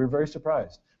worked. We were very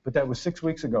surprised. But that was 6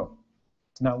 weeks ago.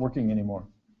 It's not working anymore.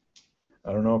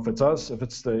 I don't know if it's us, if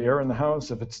it's the air in the house,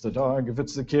 if it's the dog, if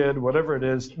it's the kid, whatever it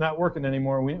is, not working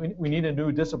anymore. We need a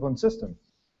new discipline system.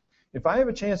 If I have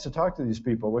a chance to talk to these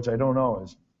people, which I don't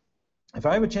always, if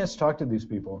I have a chance to talk to these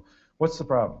people, what's the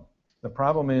problem? The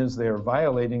problem is they are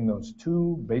violating those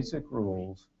 2 basic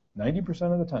rules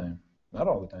 90% of the time, not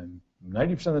all the time,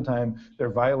 90% of the time, they're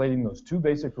violating those 2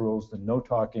 basic rules, the no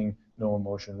talking, no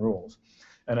emotion rules.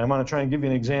 And I'm going to try and give you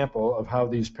an example of how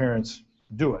these parents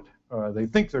do it. They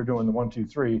think they're doing the 1, 2,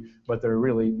 3, but they're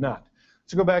really not.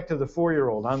 Let's go back to the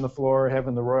 4-year-old on the floor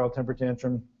having the royal temper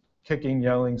tantrum, kicking,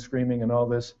 yelling, screaming, and all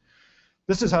this.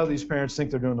 This is how these parents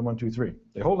think they're doing the 1, 2, 3.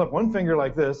 They hold up one finger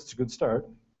like this. It's a good start.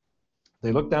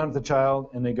 They look down at the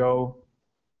child and they go,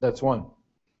 that's 1.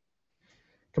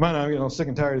 Come on, I'm getting sick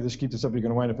and tired of this. Keep this up, you're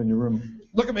going to wind up in your room.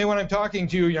 Look at me when I'm talking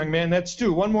to you, young man. That's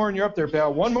 2. 1 more and you're up there,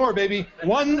 pal. 1 more, baby.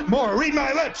 1 more. Read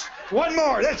my lips. 1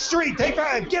 more. That's 3. Take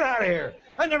 5. Get out of here.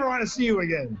 I never want to see you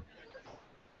again.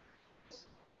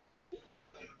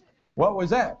 What was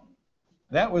that?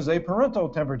 That was a parental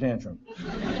temper tantrum.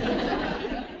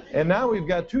 And now we've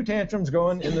got 2 tantrums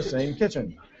going in the same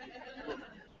kitchen.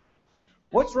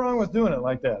 What's wrong with doing it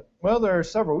like that? Well, there are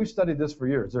several. We've studied this for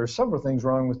years. There are several things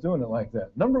wrong with doing it like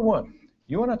that. Number 1,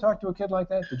 you want to talk to a kid like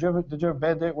that? Did you have a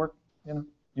bad day at work? You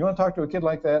want to talk to a kid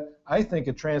like that? I think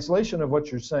a translation of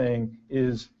what you're saying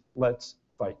is, let's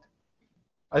fight.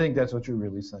 I think that's what you're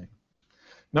really saying.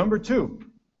 Number 2,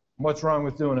 what's wrong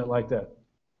with doing it like that?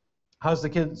 How's the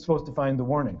kid supposed to find the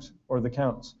warnings or the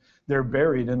counts? They're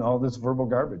buried in all this verbal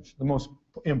garbage. The most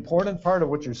important part of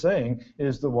what you're saying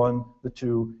is the 1, the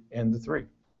 2, and the 3.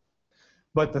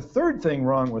 But the third thing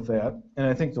wrong with that, and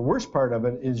I think the worst part of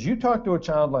it, is you talk to a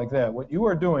child like that, what you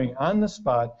are doing on the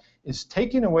spot is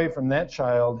taking away from that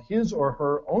child his or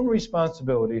her own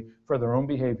responsibility for their own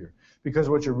behavior. Because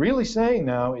what you're really saying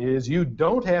now is you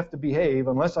don't have to behave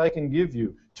unless I can give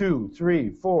you 2, 3,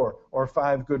 4, or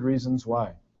 5 good reasons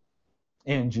why.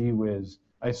 And gee whiz,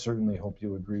 I certainly hope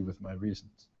you agree with my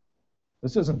reasons.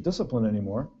 This isn't discipline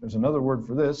anymore. There's another word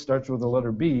for this, starts with the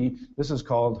letter B. This is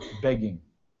called begging.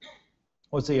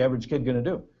 What's the average kid going to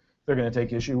do? They're going to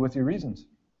take issue with your reasons.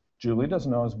 Julie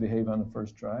doesn't always behave on the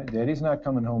first try. Daddy's not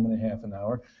coming home in a half an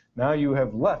hour. Now you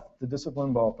have left the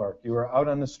discipline ballpark. You are out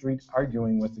on the street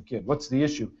arguing with the kid. What's the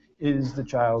issue? Is the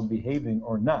child behaving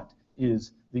or not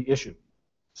is the issue.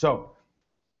 So,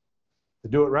 to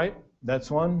do it right,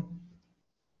 that's 1.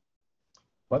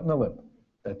 Button the lip.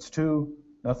 That's 2.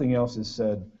 Nothing else is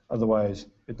said. Otherwise,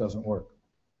 it doesn't work.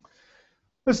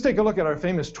 Let's take a look at our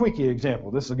famous Twinkie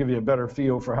example. This will give you a better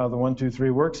feel for how the 1, 2,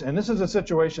 3 works. And this is a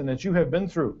situation that you have been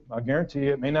through. I'll guarantee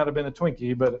you it may not have been a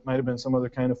Twinkie, but it might have been some other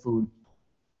kind of food.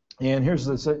 And here's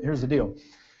the deal.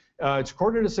 It's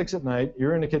 5:45 at night.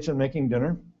 You're in the kitchen making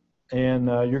dinner, and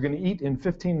you're going to eat in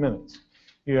 15 minutes.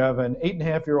 You have an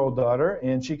 8.5-year-old daughter,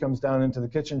 and she comes down into the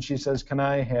kitchen. She says, "Can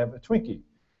I have a Twinkie?"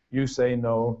 You say,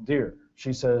 "No, dear."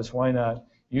 She says, "Why not?"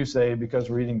 You say, "Because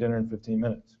we're eating dinner in 15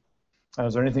 minutes.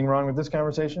 Is there anything wrong with this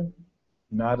conversation?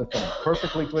 Not a thing.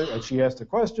 Perfectly clear. She asked a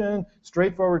question,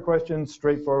 straightforward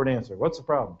answer. What's the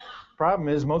problem? The problem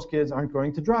is most kids aren't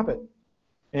going to drop it.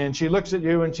 And she looks at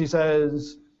you and she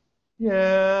says,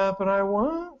 "Yeah, but I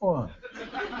want one."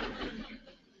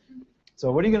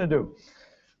 So what are you going to do?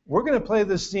 We're going to play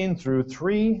this scene through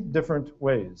 3 different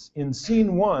ways. In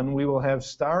scene 1, we will have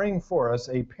starring for us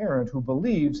a parent who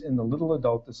believes in the little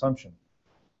adult assumption.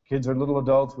 Kids are little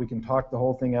adults, we can talk the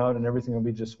whole thing out and everything will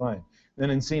be just fine. Then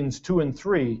in scenes 2 and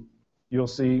 3, you'll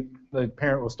see the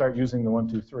parent will start using the 1,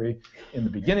 2, 3 in the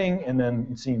beginning, and then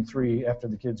in scene 3 after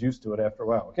the kid's used to it after a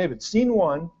while. Okay, but scene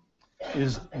 1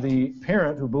 is the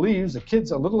parent who believes the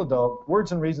kid's a little adult,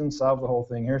 words and reasons solve the whole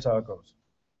thing. Here's how it goes.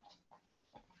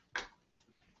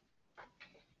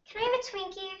 Can I have a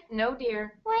Twinkie? No,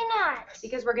 dear. Why not?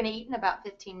 Because we're going to eat in about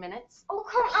 15 minutes. Oh,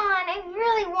 come on. I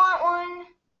really want one.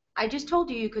 I just told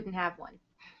you you couldn't have one.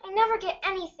 I never get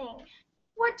anything.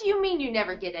 What do you mean you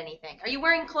never get anything? Are you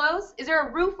wearing clothes? Is there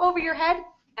a roof over your head?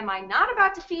 Am I not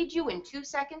about to feed you in 2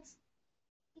 seconds?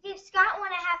 You gave Scott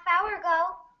one a half hour ago.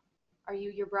 Are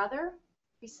you your brother?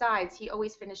 Besides, he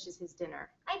always finishes his dinner.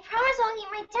 I promise I'll eat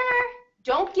my dinner.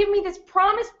 Don't give me this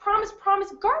promise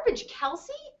garbage,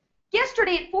 Kelsey.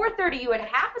 Yesterday at 4:30 you had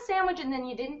half a sandwich and then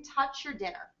you didn't touch your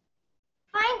dinner.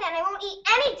 Fine then, I won't eat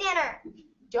any dinner.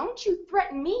 Don't you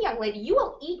threaten me, young lady. You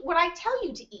will eat what I tell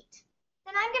you to eat.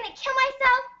 Then I'm gonna kill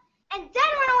myself and then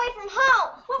run away from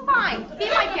home. Well, fine. Be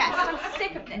my guest. I'm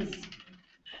sick of this.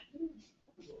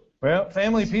 Well,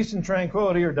 family peace and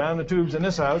tranquility are down the tubes in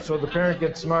this house, so the parent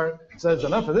gets smart and says,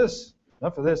 enough of this,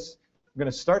 enough of this. I'm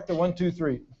going to start the 1, 2,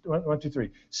 3. 1, 2, 3.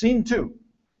 Scene 2.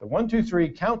 The 1, 2, 3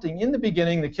 counting in the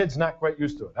beginning. The kid's not quite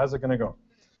used to it. How's it going to go?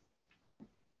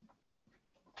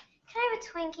 Can I have a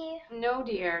Twinkie? No,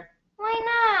 dear. Why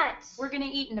not? We're going to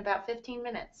eat in about 15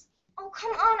 minutes. Oh,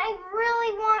 come on, I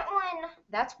really want one.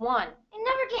 That's 1. I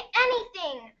never get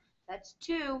anything. That's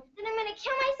 2. Then I'm gonna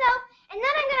kill myself, and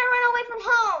then I'm gonna run away from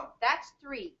home. That's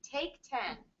 3. Take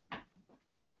 10.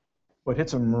 What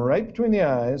hits them right between the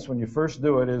eyes when you first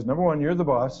do it is, number 1, you're the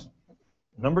boss.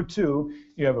 Number 2,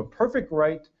 you have a perfect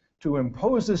right to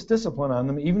impose this discipline on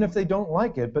them, even if they don't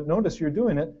like it. But notice you're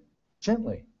doing it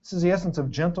gently. This is the essence of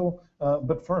gentle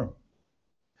but firm.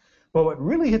 But what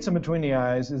really hits them between the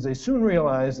eyes is they soon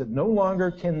realize that no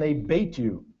longer can they bait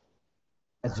you.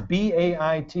 It's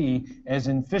B-A-I-T, as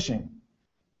in fishing.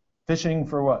 Fishing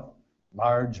for what?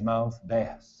 Largemouth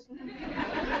bass.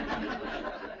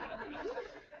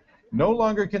 No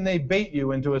longer can they bait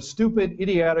you into a stupid,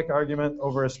 idiotic argument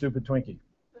over a stupid Twinkie.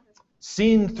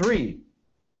 Scene 3,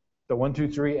 the 1, 2,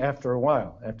 3 after a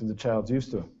while, after the child's used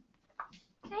to it.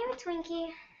 Can I have a Twinkie?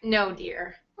 No,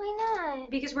 dear. Why not?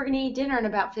 Because we're going to eat dinner in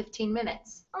about 15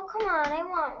 minutes. Oh, come on, I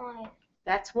want one.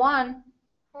 That's 1.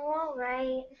 Oh, all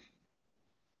right.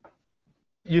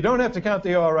 You don't have to count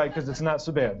the all right because it's not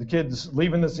so bad. The kid's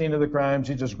leaving the scene of the crime.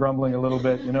 She's just grumbling a little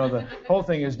bit. You know, the whole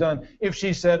thing is done. If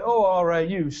she said, oh, all right,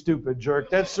 you stupid jerk,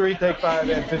 that's 3, take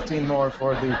 5, add 15 more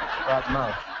for the rotten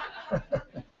mouth.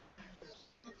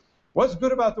 What's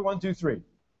good about the 1, 2, 3?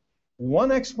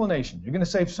 One explanation. You're going to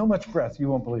save so much breath, you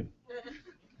won't believe it.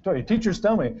 I tell you, teachers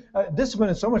tell me,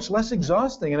 discipline is so much less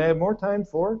exhausting and I have more time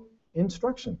for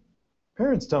instruction.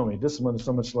 Parents tell me discipline is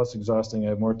so much less exhausting, I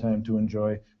have more time to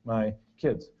enjoy my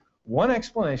kids. One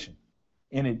explanation,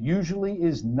 and it usually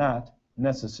is not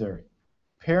necessary.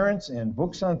 Parents and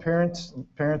books on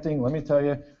parenting, let me tell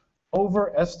you,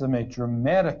 overestimate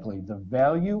dramatically the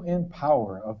value and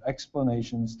power of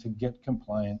explanations to get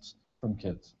compliance from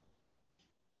kids.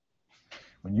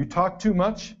 When you talk too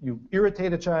much, you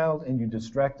irritate a child and you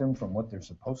distract them from what they're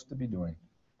supposed to be doing.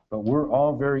 But we're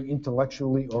all very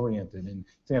intellectually oriented. And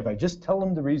say, if I just tell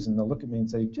them the reason, they'll look at me and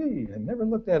say, gee, I never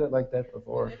looked at it like that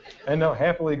before. And they'll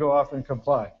happily go off and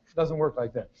comply. It doesn't work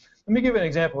like that. Let me give you an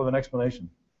example of an explanation,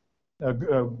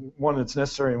 one that's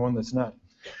necessary and one that's not.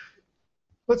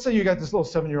 Let's say you got this little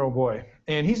 7-year-old boy,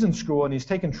 and he's in school, and he's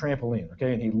taking trampoline,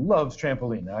 okay? And he loves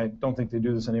trampoline. I don't think they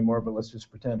do this anymore, but let's just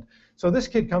pretend. So this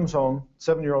kid comes home,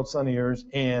 7-year-old son of yours,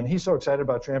 and he's so excited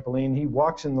about trampoline, he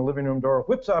walks in the living room door,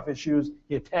 whips off his shoes,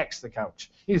 he attacks the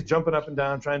couch. He's jumping up and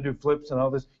down, trying to do flips and all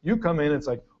this. You come in, it's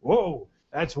like, whoa,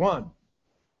 that's 1.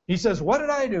 He says, what did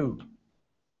I do?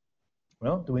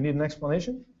 Well, do we need an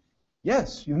explanation?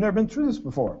 Yes, you've never been through this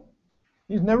before.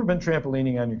 You've never been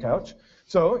trampolining on your couch.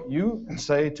 So you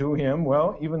say to him,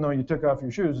 well, even though you took off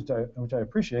your shoes, which I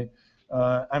appreciate,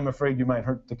 I'm afraid you might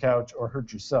hurt the couch or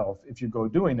hurt yourself if you go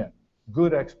doing that.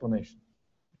 Good explanation.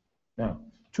 Now,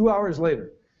 2 hours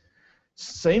later,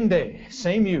 same day,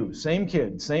 same you, same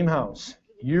kid, same house.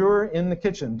 You're in the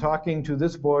kitchen talking to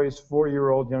this boy's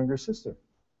 4-year-old younger sister.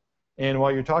 And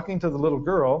while you're talking to the little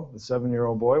girl, the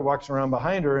 7-year-old boy walks around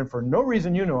behind her and for no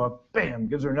reason you know of, bam,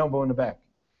 gives her an elbow in the back.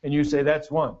 And you say,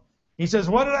 that's 1. He says,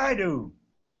 what did I do?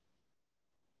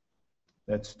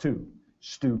 That's 2.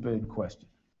 Stupid question.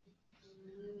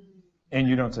 And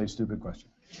you don't say stupid question.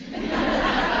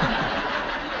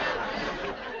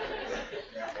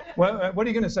 Well, what are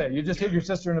you going to say? You just hit your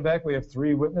sister in the back. We have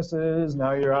 3 witnesses.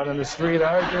 Now you're out on the street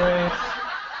arguing.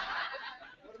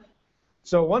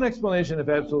 So one explanation, if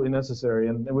absolutely necessary,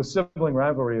 and with sibling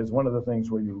rivalry is one of the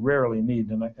things where you rarely need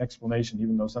an explanation,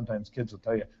 even though sometimes kids will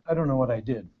tell you, I don't know what I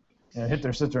did. And hit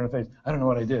their sister in the face. I don't know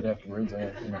what I did afterwards.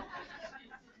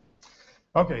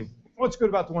 Okay, what's good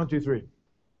about the 1, 2, 3?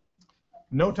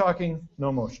 No talking,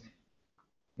 no motion.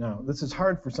 Now, this is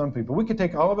hard for some people. We could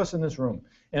take all of us in this room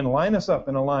and line us up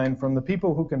in a line from the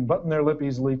people who can button their lip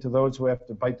easily to those who have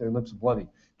to bite their lips bloody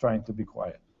trying to be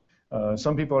quiet.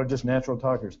 Some people are just natural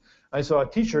talkers. I saw a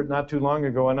T-shirt not too long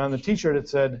ago, and on the T-shirt it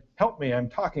said, help me, I'm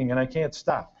talking and I can't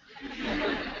stop.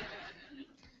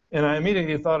 And I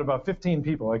immediately thought about 15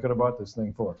 people I could have bought this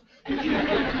thing for.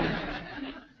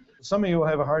 Some of you will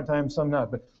have a hard time, some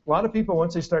not. But a lot of people,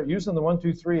 once they start using the 1,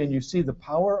 2, 3, and you see the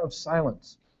power of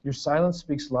silence, your silence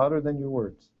speaks louder than your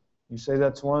words. You say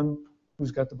that's one,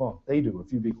 who's got the ball? They do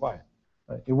if you be quiet.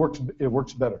 It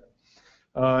works better.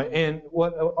 And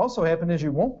what also happens is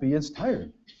you won't be as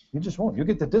tired. You just won't. You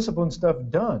get the discipline stuff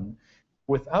done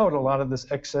without a lot of this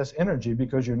excess energy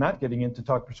because you're not getting into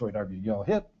talk, persuade, argue, yell,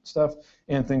 hit stuff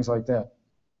and things like that.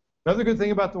 Another good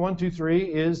thing about the 1, 2, 3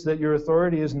 is that your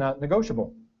authority is not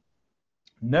negotiable.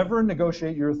 Never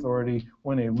negotiate your authority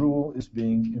when a rule is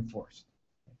being enforced.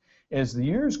 As the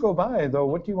years go by, though,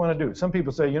 what do you want to do? Some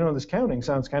people say, you know, this counting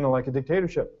sounds kind of like a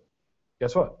dictatorship.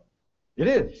 Guess what? It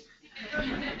is.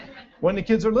 When the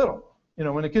kids are little. You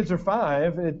know, when the kids are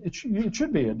 5, it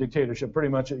should be a dictatorship pretty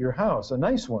much at your house, a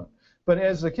nice one. But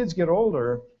as the kids get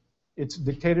older, it's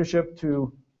dictatorship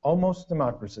to almost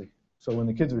democracy. So when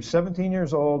the kids are 17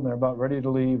 years old and they're about ready to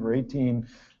leave, or 18,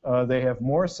 they have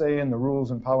more say in the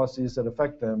rules and policies that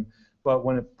affect them. But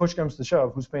when push comes to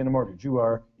shove, who's paying the mortgage? You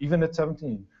are, even at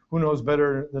 17. Who knows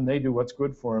better than they do what's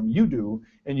good for them? You do,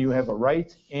 and you have a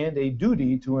right and a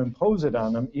duty to impose it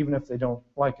on them, even if they don't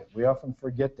like it. We often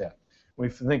forget that. We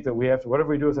think that we have to, whatever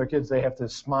we do with our kids, they have to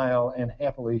smile and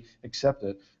happily accept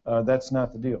it. That's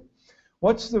not the deal.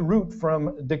 What's the route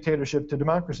from dictatorship to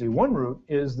democracy? One route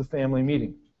is the family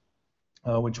meeting,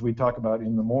 which we talk about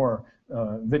in the more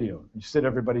video. You sit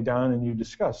everybody down and you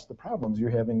discuss the problems you're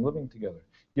having living together.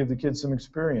 Give the kids some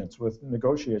experience with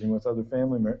negotiating with other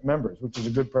family members, which is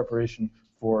a good preparation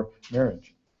for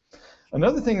marriage.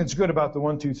 Another thing that's good about the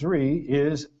 1, 2, 3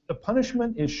 is the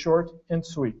punishment is short and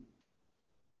sweet.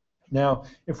 Now,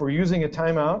 if we're using a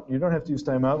timeout, you don't have to use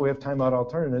timeout. We have timeout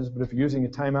alternatives, but if you're using a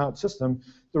timeout system,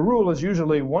 the rule is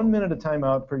usually 1 minute of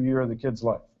timeout per year of the kid's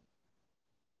life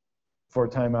for a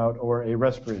timeout or a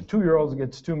rest period. 2-year-olds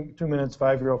gets 2 minutes,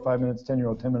 5-year-old 5 minutes,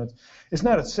 10-year-old 10 minutes. It's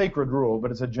not a sacred rule,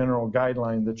 but it's a general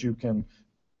guideline that you can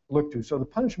look to. So the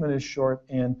punishment is short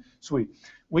and sweet.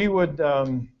 We would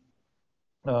time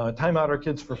out our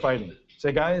kids for fighting.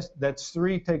 Say, guys, that's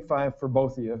 3, take 5 for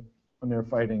both of you when they're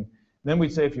fighting. Then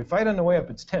we'd say, if you fight on the way up,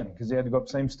 it's 10, because they had to go up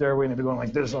the same stairway and they'd be going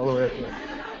like this all the way up.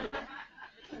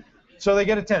 So they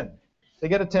get a 10. They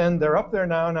get a 10. They're up there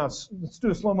now. Now, let's do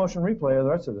a slow motion replay of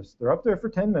the rest of this. They're up there for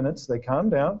 10 minutes. They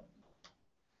calm down.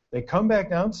 They come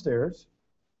back downstairs.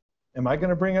 Am I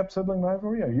going to bring up sibling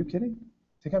rivalry? Are you kidding?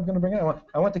 Think I'm going to bring it up?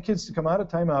 I want the kids to come out of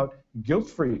timeout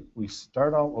guilt-free. We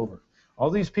start all over. All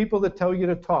these people that tell you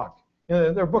to talk. You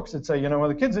know, there are books that say, you know, when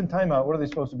the kid's in timeout, what are they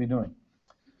supposed to be doing?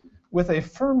 With a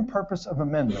firm purpose of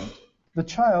amendment, the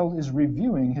child is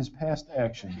reviewing his past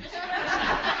actions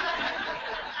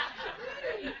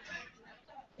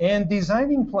and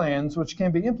designing plans which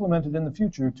can be implemented in the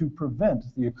future to prevent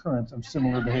the occurrence of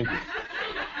similar behavior.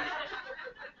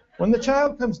 When the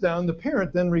child comes down, the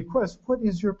parent then requests, what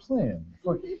is your plan?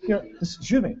 You know,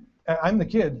 excuse me, I'm the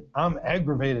kid. I'm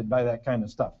aggravated by that kind of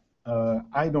stuff.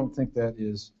 I don't think that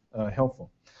is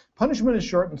helpful. Punishment is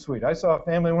short and sweet. I saw a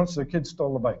family once, their kid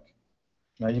stole a bike.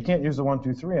 Now, you can't use the 1,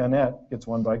 2, 3 on that. Gets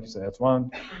one bike, you say, that's one.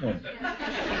 Yeah.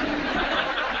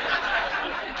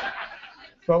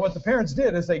 But what the parents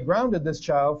did is they grounded this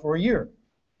child for a year.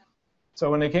 So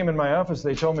when they came in my office,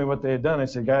 they told me what they had done. I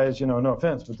said, guys, you know, no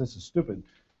offense, but this is stupid.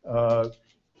 You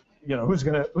know, who's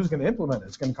gonna implement it?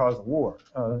 It's gonna cause a war.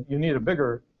 You need a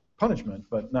bigger punishment,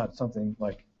 but not something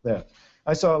like that.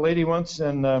 I saw a lady once,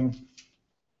 and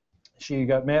she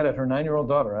got mad at her 9-year-old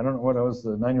daughter. I don't know what it was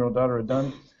the 9-year-old daughter had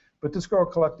done. But this girl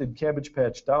collected Cabbage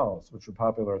Patch dolls, which were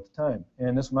popular at the time.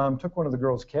 And this mom took one of the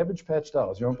girl's Cabbage Patch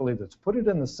dolls, you won't believe this, put it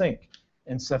in the sink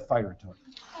and set fire to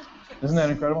it. Isn't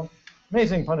that incredible?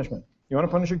 Amazing punishment. You want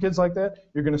to punish your kids like that?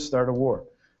 You're going to start a war.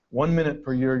 1 minute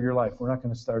per year of your life. We're not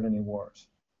going to start any wars.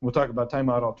 We'll talk about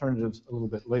timeout alternatives a little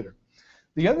bit later.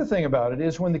 The other thing about it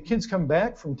is when the kids come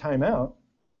back from timeout,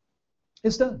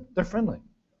 it's done. They're friendly.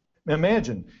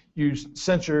 Imagine you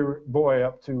sent your boy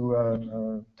up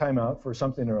to timeout for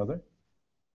something or other.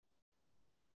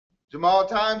 Jamal,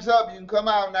 time's up. You can come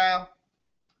out now.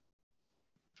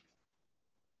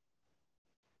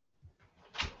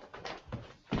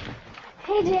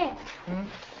 Hey, Dad.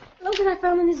 Look what I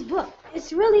found in this book.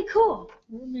 It's really cool.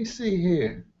 Let me see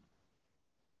here.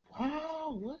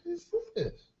 Wow, what is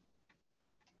this?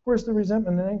 Where's the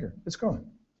resentment and anger? It's gone.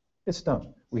 It's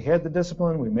done. We had the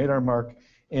discipline, we made our mark,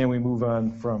 and we move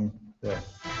on from there.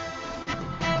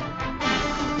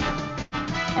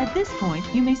 At this point,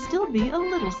 you may still be a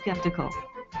little skeptical.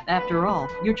 After all,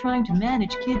 you're trying to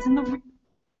manage kids in the... So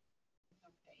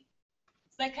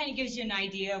that kind of gives you an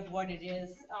idea of what it is.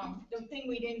 The thing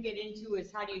we didn't get into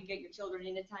is how do you get your children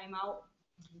into timeout?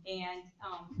 And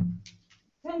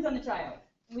depends on the child.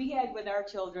 We had with our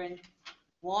children,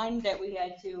 one that we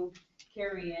had to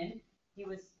carry in.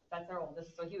 That's our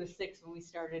oldest, so he was 6 when we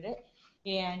started it,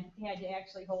 and he had to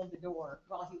actually hold the door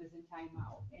while he was in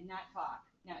timeout and not talk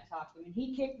to him. And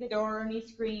he kicked the door and he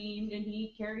screamed and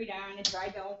he carried on and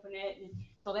tried to open it, and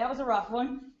so that was a rough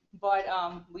one. But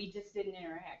we just didn't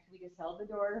interact. We just held the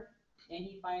door, and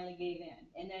he finally gave in.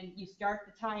 And then you start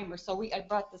the timer. So I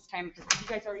brought this timer. You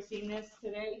guys already seen this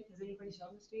today? Has anybody shown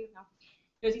this to you? No.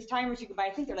 There's these timers you can buy.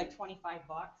 I think they're like $25,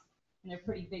 and they're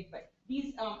pretty big. But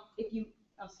these,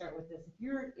 I'll start with this.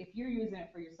 If you're using it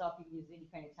for yourself, you can use any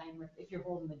kind of timer if you're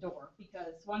holding the door,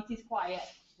 because once he's quiet,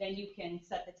 then you can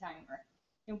set the timer.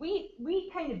 And we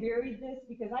kind of varied this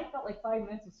because I felt like 5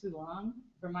 minutes was too long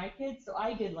for my kids, so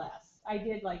I did less. I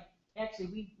did actually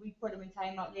we put them in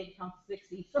timeout and they had to count to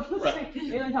 60, so Right.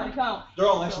 they learned how to count. They're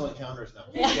all excellent counters now.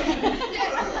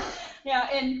 Yeah,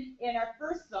 and our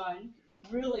first son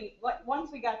really, once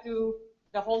we got through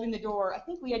the holding the door, I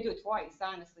think we had to do it twice,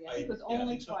 honestly. I think it was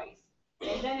only twice.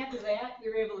 And then after that,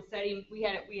 you were able to set him. We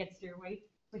had stairway,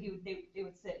 so they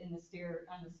would sit in the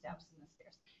on the steps in the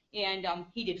stairs, and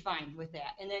he did fine with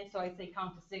that. And then so I'd say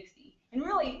count to 60. And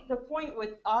really, the point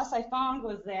with us I found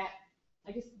was that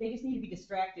they just need to be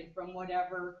distracted from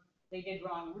whatever they did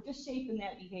wrong. We're just shaping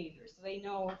that behavior, so they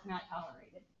know it's not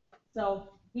tolerated. So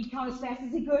he'd count as fast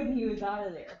as he could, and he was out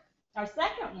of there. Our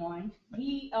second one,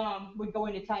 he would go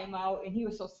into timeout, and he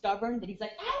was so stubborn that he's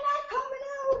like, "I'm not coming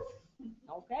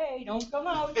out." Okay, don't come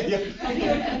out.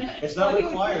 It's not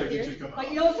required that you come out.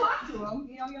 But you don't talk to him.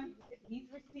 He's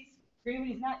screaming,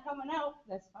 he's not coming out.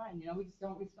 That's fine. We just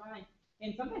don't respond.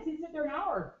 And sometimes he'd sit there an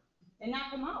hour and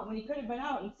not come out when he could have been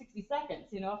out in 60 seconds,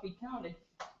 if he counted.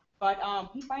 But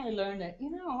he finally learned that,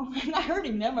 I'm not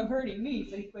hurting them, I'm hurting me.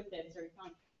 So he quit that and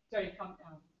started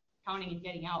counting and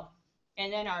getting out.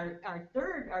 And then our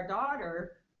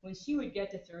daughter, when she would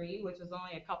get to 3, which was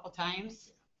only a couple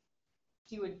times,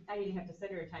 I didn't have to set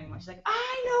her a timeout. She's like,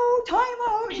 I know,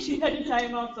 timeout. And she had a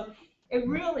timeout. So it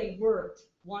really worked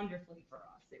wonderfully for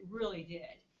us. It really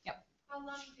did. Yep. How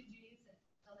long did you use it?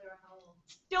 Till they were how old?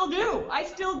 Still do. I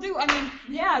still do. I mean,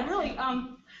 yeah, really.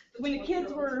 When the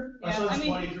kids were, My son's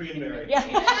 23 and married. Yeah.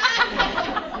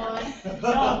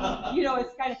 No,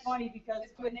 it's kind of funny because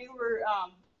when they were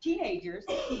teenagers,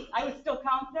 I would still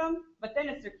count them, but then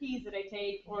it's their keys that I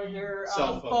take or their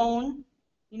phone.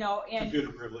 And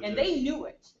computer privileges. And they knew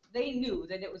it. They knew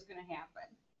that it was going to happen.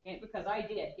 And because I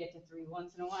did get to 3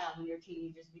 once in a while when they were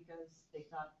teenagers because they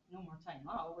thought, no more time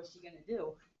out. What's she going to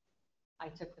do? I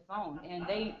took the phone, and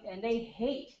they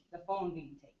hate the phone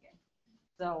being taken.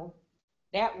 So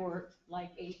that worked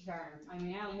like a charm. I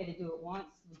mean, I only had to do it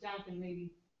once. Jonathan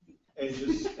maybe. And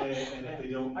if they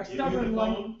don't give you the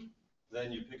phone,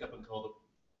 then you pick up and call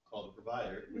the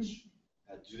provider, which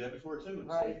had to do that before too.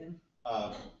 Right.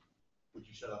 So, would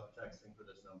you shut off texting for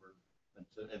this number,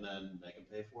 and then make them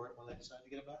pay for it when they decide to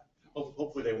get it back?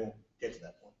 Hopefully they won't get to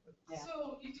that point. But. Yeah.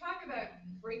 So you talk about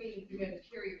you got to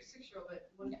carry your 6-year-old, but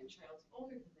what if your child's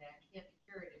older than that, can't be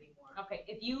carried anymore? Okay,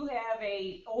 if you have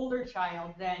a older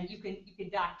child, then you can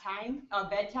dock time,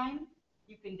 bedtime.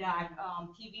 You can dock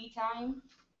TV time.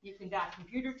 You can dock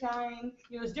computer time.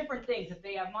 There's different things. If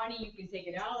they have money, you can take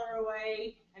 $1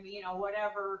 away. I mean,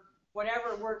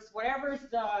 whatever works, whatever's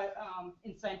the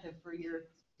incentive for your.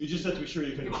 You just have to be sure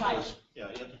you can enforce it. Yeah,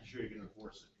 you have to be sure you can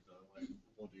enforce it, because otherwise it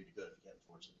won't do you any good if you can't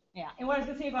enforce it. Yeah, and what I was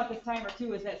going to say about this timer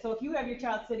too is that, so if you have your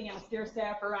child sitting on a stair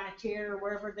step or on a chair or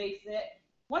wherever they sit,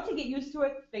 once they get used to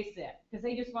it, they sit, because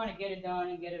they just want to get it done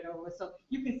and get it over with. So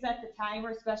you can set the timer,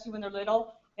 especially when they're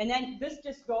little, and then this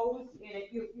just goes, and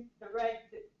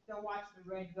they'll watch the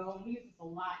red go, and we use this a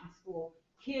lot in school.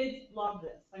 Kids love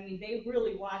this. I mean, they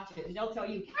really watch it, and they'll tell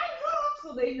you, time's up,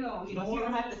 so they know. So you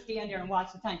don't have to stand there and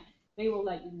watch the time. They will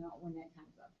let you know when that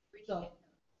time's up. So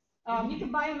you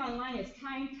can buy them online as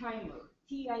Time Timer,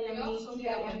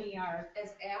 TIMER.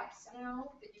 As apps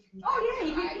now that you can. Oh yeah,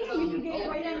 you can get it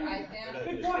right on your iPad.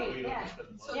 Good point. Yeah.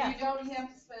 So Yeah. you don't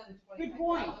have to spend $25. Good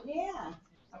point. Yeah.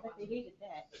 I bet they hated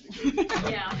that.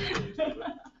 Yeah.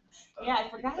 Yeah, I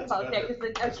forgot about that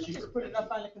because our teachers put it up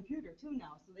on the computer too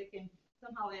now, so they can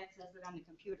somehow access it on the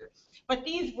computer. But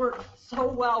these work so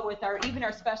well with even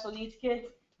our special needs kids.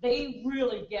 They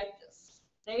really get this.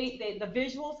 The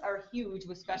visuals are huge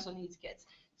with special needs kids.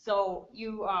 So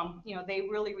they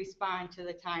really respond to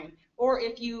the time. Or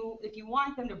if you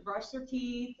want them to brush their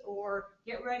teeth or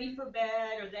get ready for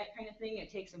bed or that kind of thing,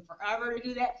 it takes them forever to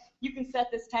do that. You can set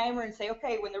this timer and say,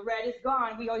 okay, when the red is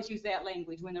gone, we always use that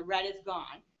language, when the red is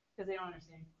gone, because they don't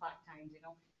understand clock times,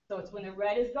 So it's when the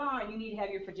red is gone, you need to have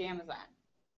your pajamas on.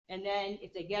 And then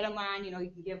if they get them on, you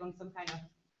can give them some kind of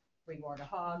reward a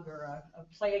hug or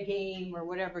play a game or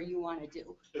whatever you want to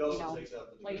do. It also you know, takes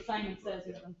out the like Simon says,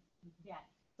 yeah. yeah.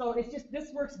 So it's just,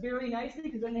 this works very nicely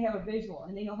because then they have a visual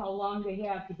and they know how long they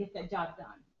have to get that job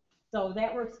done. So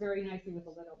that works very nicely with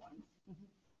the little ones.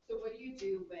 So what do you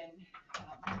do when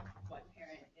one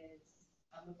parent is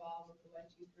on the ball with the 1,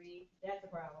 2, 3? That's a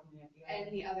problem.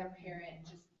 And the other parent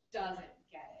just doesn't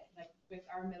get it. Like with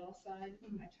our middle son,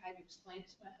 I tried to explain it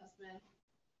to my husband,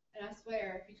 and I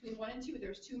swear, between 1 and 2,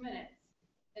 there's 2 minutes.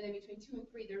 And then between 2 and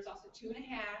 3, there's also 2 and a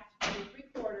half,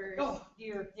 2 3/4. Oh,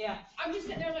 dear, yeah. I'm just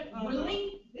sitting there like,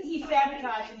 really? He's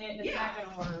sabotaging it, and it's not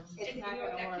gonna work. It's not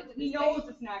gonna work. He knows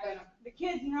it's not gonna. The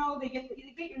kids know they get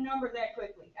your numbers that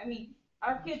quickly. I mean,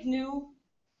 our kids knew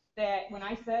that when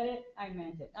I said it, I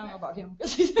meant it. I don't know about him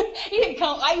because he didn't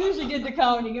count. I usually did the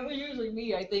counting. It was usually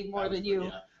me, I think, more than you.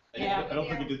 Yeah. I don't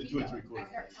think you did the 2 and 3/4. I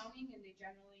start counting, and they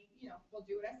generally, will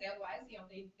do what I say. Otherwise,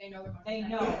 they know they're going to. They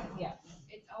know, yes.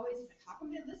 It's always like, how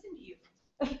come they listen to you?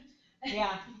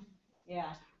 Yeah,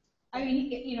 yeah. I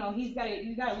mean, you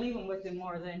gotta leave him with him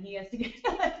more than he has to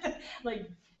get, like,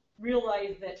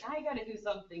 realize that I gotta do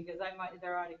something because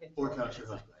they're out of control. Or count your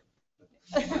husband.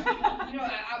 I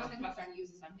was thinking about starting to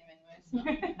use this on him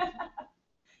anyways.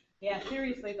 Yeah,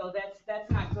 seriously though,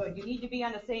 that's not good. You need to be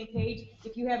on the same page.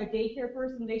 If you have a daycare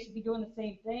person, they should be doing the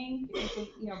same thing. If you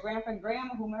can, grandpa and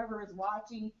grandma, whomever is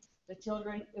watching the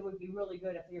children, it would be really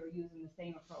good if they were using the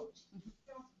same approach.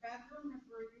 So bedroom is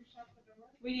where you shut the door?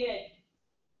 We did.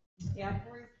 Yeah.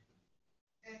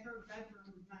 And her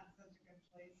bedroom is not such a good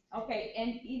place. Okay,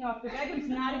 and if the bedroom's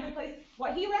not a good place,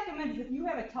 what he recommends is if you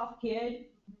have a tough kid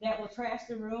that will trash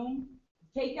the room,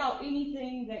 take out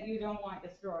anything that you don't want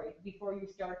destroyed before you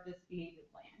start this behavior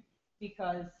plan,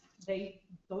 because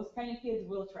those kind of kids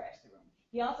will trash the room.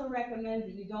 He also recommends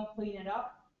that you don't clean it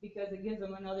up because it gives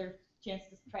them another chance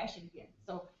to trash it again.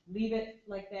 So leave it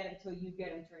like that until you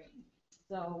get them trained.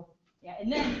 So yeah, and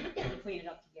then clean it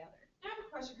up together. I have a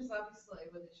question, because obviously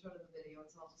when they showed in the video,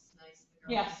 it's all just nice. The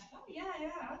girls, Yes. oh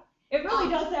yeah. It really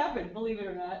does happen, believe it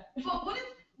or not. But what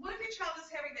if your child is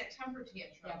having that temper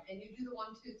tantrum and you do the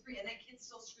 1, 2, 3, and that kid's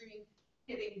still screaming,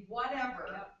 hitting whatever?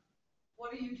 Yep.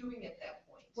 What are you doing at that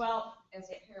point? Well, as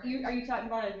a parent, are you talking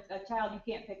about a child you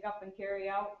can't pick up and carry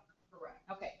out? correct.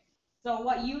 Okay. So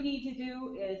what you need to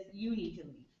do is you need to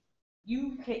leave.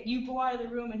 You go out of the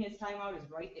room and his timeout is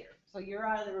right there. So you're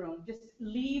out of the room. Just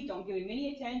leave. Don't give him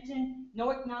any attention.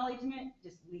 No acknowledgement.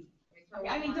 Just leave. Okay.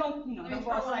 I mean, don't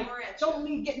go outside. Don't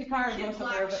leave. Get in the car and go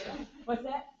somewhere. But what's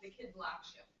that? The kid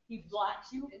blocks you. He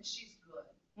blocks you. And she's good.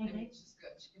 Mm-hmm. I mean, she's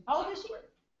good. She can How old is she?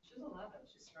 She's 11.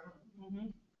 She's strong. Mm-hmm.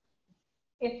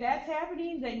 If that's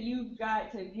happening, then you've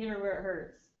got to hit her where it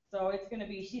hurts. So it's going to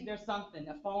be, there's something,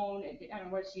 a phone, I don't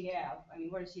know, what does she have? I mean,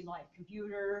 what does she like?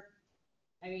 Computer?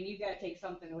 I mean, you've got to take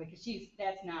something away because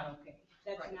that's not okay.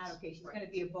 That's not okay. She's going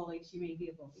to be a bully. She may be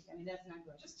a bully. I mean, that's not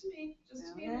good. Just to me. Just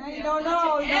to me. You don't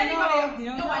know. You don't know. You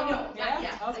don't know. I know.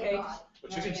 Yeah? Okay.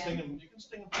 But you can sting them. You can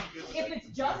sting them pretty good. If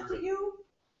it's just to you,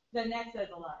 then that says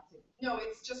a lot too. No,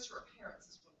 it's just to her parents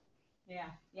as well.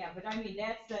 Yeah, but I mean,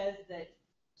 that says that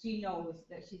she knows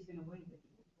that she's going to win with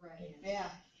you. Right. Yeah.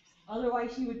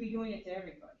 Otherwise, she would be doing it to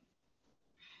everybody.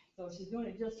 So if she's doing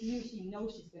it just to you, she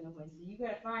knows she's going to win. So you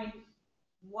got to find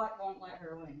what won't let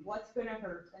her win. What's going to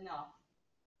hurt enough?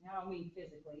 I don't mean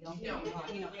physically. Don't get me wrong.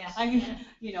 I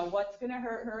mean, what's going to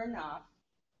hurt her enough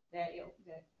that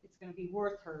it's going to be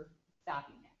worth her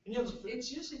stopping that.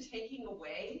 It's usually taking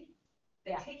away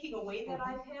that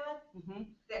Mm-hmm.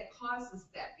 that causes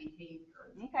that behavior.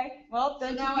 Okay, well,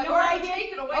 then so now you know what I did?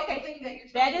 taken away the thing that you're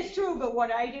that is true, but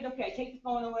what I did, okay, I take the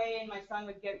phone away and my son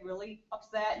would get really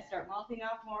upset and start mouthing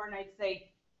off more, and I'd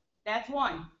say, that's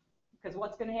one, because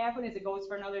what's going to happen is it goes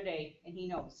for another day, and he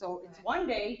knows. So it's one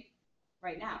day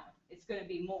right now. It's going to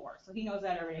be more. So he knows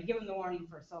that already. I give him the warning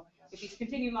first. So if he's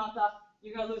continuing mouth off,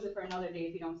 you're going to lose it for another day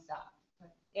if you don't stop.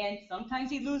 And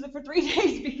sometimes he'd lose it for 3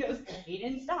 days because he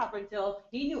didn't stop until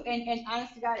he knew. And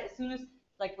honest to God, as soon as,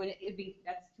 like when it'd be,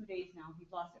 that's 2 days now. He's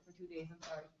lost it for 2 days, I'm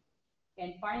sorry.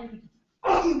 And finally,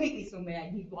 you make me so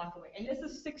mad. He'd walk away. And this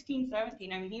is 16,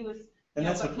 17. I mean, he was, but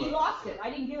he lost it. I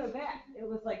didn't give it back. It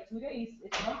was like 2 days.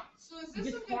 It's gone. So is this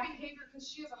a good behavior? Because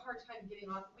she has a hard time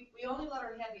getting off. We only let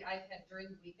her have the iPad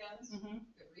during the weekends. Mm-hmm.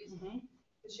 Good reason.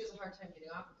 Because she has a hard time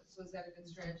getting off of it. So is that a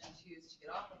good strategy to use to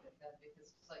get off of it then?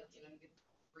 Because it's like, you get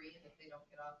free, and if they don't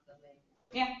get off, then they.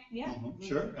 Yeah. Mm-hmm.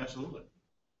 Sure, absolutely.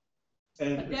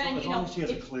 And then, as long as she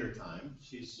has a clear time,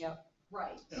 she's. Yep.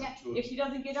 Right. If she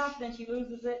doesn't get off, then she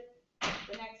loses it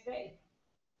the next day.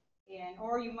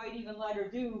 Or you might even let her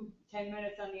do 10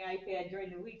 minutes on the iPad during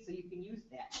the week so you can use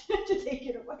that to take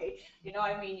it away.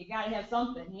 I mean, you got to have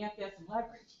something. You have to have some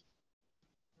leverage.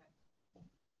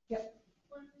 Yep.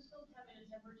 What if the school's having a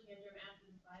temper tantrum after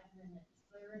the 5 minutes?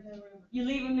 Clear it over. You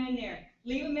leave them in there.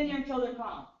 Leave them in there until they're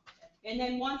calm. And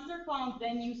then once they're calm,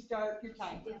 then you start your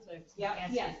timer. Yeah,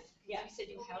 yes, yes. You said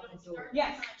you held the door.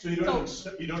 Yes. So you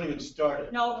don't even start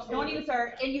it? No, don't even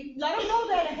start. And you let them know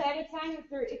that ahead of time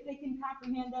if they can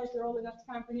comprehend that, if they're old enough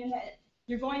to comprehend that.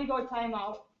 You're going to go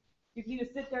timeout. If you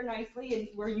just sit there nicely and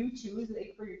where you choose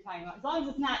for your timeout. As long as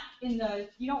it's not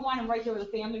you don't want them right there with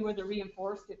the family where they're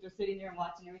reinforced if they're sitting there and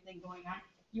watching everything going on.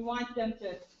 You want them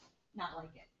to not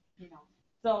like it, you know.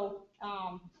 So,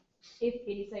 if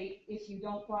you say, if you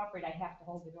don't cooperate, I have to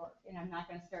hold the door and I'm not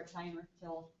going to start timer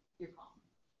till you're calm.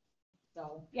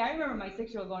 So, yeah, I remember my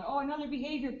 6-year-old going, oh, another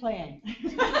behavior plan. Yeah,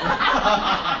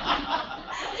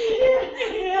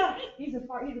 he's a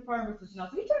farmer for snow.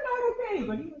 So he turned out okay,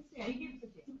 but he gave us a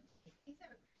chance.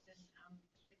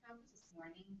 The conference this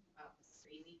morning about the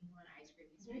screaming, when I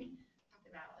scream, talked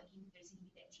about like there's going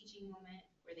to be that teaching moment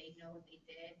where they know what they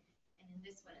did, and in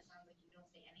this one it sounds like you don't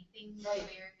say anything. Right.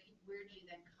 Where do you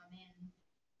then come in?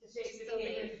 To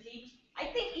teach. I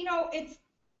think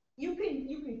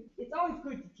it's always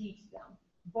good to teach them,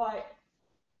 but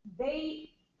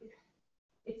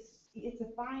it's a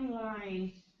fine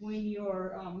line when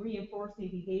you're reinforcing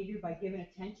behavior by giving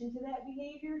attention to that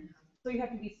behavior. So you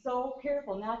have to be so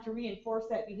careful not to reinforce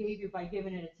that behavior by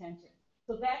giving it attention.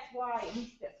 So that's why, at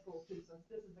least at school too, so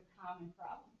this is a common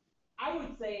problem. I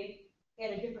would say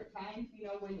at a different time,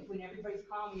 when everybody's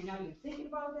calm, you're not even thinking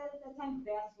about that at that time,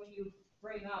 that's when you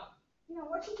bring up,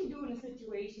 what should you do in a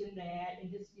situation that, and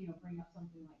just, bring up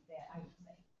something like that, I would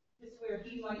say. Just where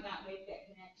he might not make that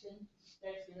connection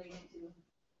that's related to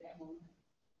that moment.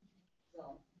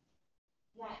 So,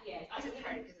 not yet. It's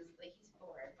hard because it's like he's 4,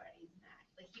 but he's not.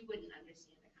 Like he wouldn't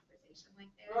understand a conversation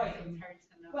like that. Right. So it's hard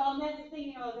to know. Well, and that's the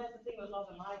thing, with love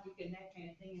and logic and that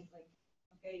kind of thing is like,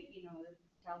 okay, the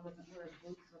child doesn't wear his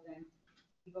boots, so then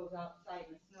he goes outside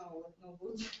in the snow with no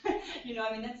boots.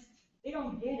 They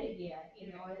don't get it yet,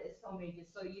 at some ages,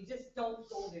 so you just don't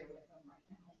go there with them right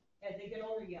now. As they get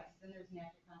older, yes, then there's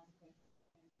natural consequences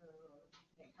for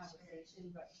that conversation,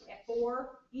 but at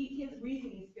 4, his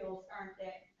reasoning skills aren't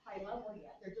that high level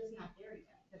yet, they're just not there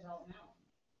yet, developmental.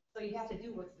 So you have to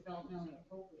do what's developmentally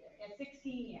appropriate. At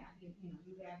 16, yeah, you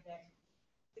have that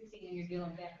 16 and you're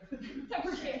dealing back with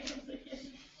temper tantrums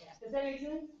again. Yeah. Does that make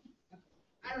sense?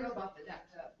 I don't know about the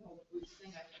whole boots thing.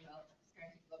 I think about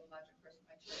experiencing love and logic first in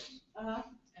my church.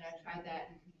 And I tried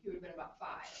that, and he would have been about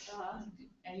 5.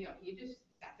 And he just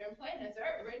sat there and played, and I said,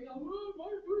 all right, we're ready to go. Oh, my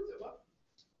boots. Well,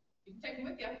 you can take them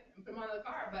with you and put them on the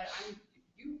car, but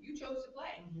you chose to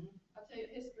play. I'll tell you,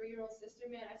 his 3-year-old sister,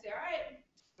 man, I said, all right,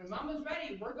 when Mama's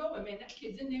ready, we're going, man. That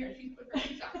kid's in there, and she's putting her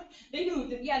boots on. They do.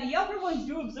 Yeah, the younger ones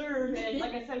do observe, and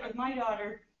like I said with my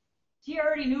daughter, she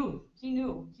already knew. She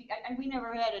knew. We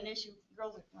never had an issue.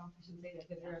 Girls are, I shouldn't say that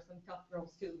because there are some tough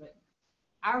girls too, but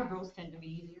our girls tend to be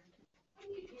easier.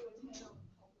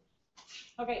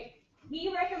 Okay, he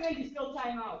recommends you still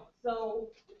time out. So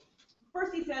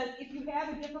first he says, if you have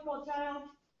a difficult child,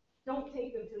 don't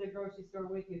take them to the grocery store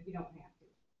with you if you don't have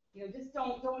to. Just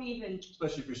don't even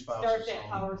Especially if your spouse start is that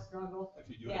home. power struggle. If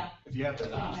you do it, if you have to.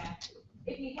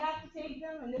 If you have to take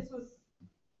them, and this was,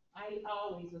 I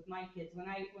always with my kids, when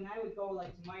I would go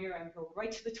like to Meyer, I would go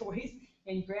right to the toys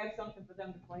and grab something for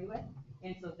them to play with,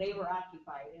 and so they were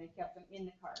occupied, and I kept them in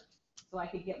the cart so I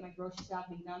could get my grocery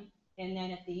shopping done. And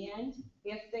then at the end,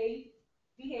 if they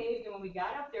behaved, and when we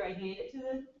got up there, I'd hand it to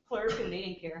the clerk, and they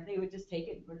didn't care. They would just take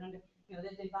it and put it under,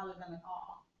 that didn't bother them at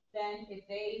all. Then if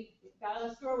they got out of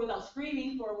the store without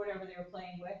screaming for whatever they were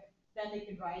playing with, then they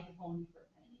could ride the pony for a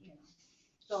penny,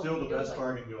 So still the best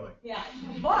bargain going. Yeah,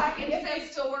 but if they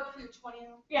still work for you 20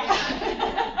 hours. Yeah.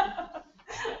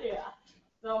 Yeah.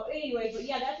 So anyway, but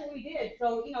yeah, that's what we did.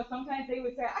 So sometimes they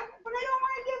would say, but I don't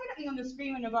want to give it. They're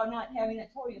screaming about not having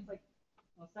that toy. It's like,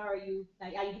 well, sorry,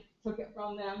 I took it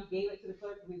from them, gave it to the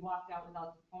clerk, and we walked out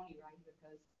without the pony ride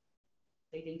because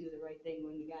they didn't do the right thing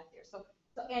when we got there. So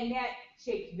and that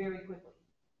shapes very quickly.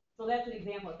 So that's an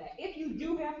example of that. If you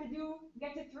do have to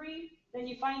get to 3, then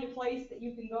you find a place that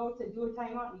you can go to do a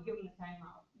timeout, and you give them the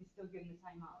timeout. You still give them the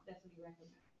timeout. That's what you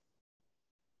recommend.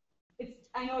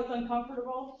 I know it's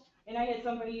uncomfortable, and I had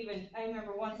somebody I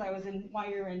remember once I was in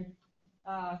Meyer, and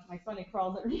my son had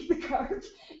crawled underneath the cart,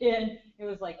 and it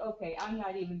was like, okay, I'm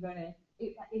not even gonna,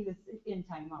 it was in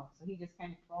timeout, so he just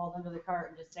kind of crawled under the cart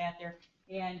and just sat there,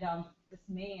 and this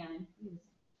man, he was,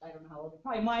 I don't know how old,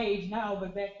 probably my age now,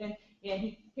 but back then, and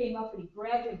he came up and he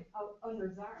grabbed him out under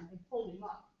his arm and pulled him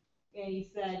up, and he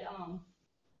said,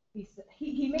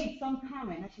 he made some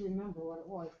comment, I can't remember what it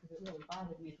was, because it really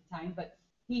bothered me at the time, but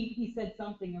he said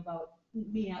something about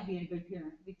me not being a good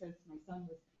parent because my son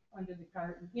was under the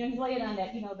cart. You know, he's laying on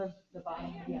that, you know, the bottom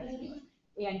of the ice cream,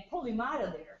 and pulled him out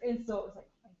of there. And so it was like,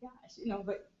 oh my gosh, you know,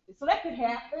 but so that could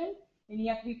happen, and you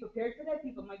have to be prepared for that.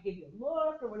 People might give you a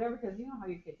look or whatever, because you know how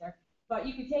your kids are. But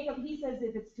you could take them. He says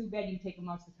if it's too bad, you take them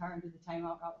out to the car and do the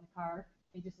timeout out in the car,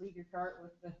 and just leave your cart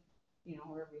with the, you know,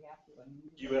 wherever you have to. I mean,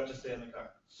 You have to stay in the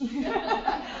car.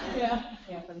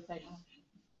 yeah, for the timeout.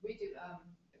 We do,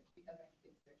 because our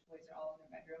kids, their toys are all in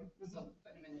their bedroom, so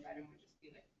putting them in the bedroom would just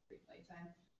be like free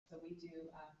playtime. So we do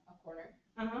a corner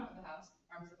of the house,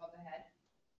 arms above the head,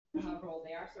 however old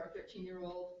they are. So our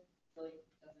 13-year-old really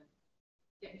doesn't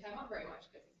get in time out very much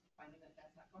because he's finding that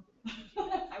that's not comfortable.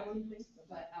 I wouldn't think so.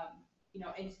 But, you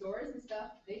know, in stores and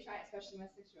stuff, they try, especially my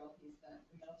 6-year-old, he's the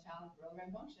middle child, real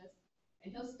rambunctious. And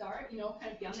he'll start, you know,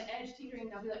 kind of be on the edge, teetering,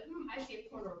 and I'll be like, I see a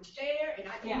corner over there, and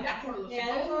I think that corner looks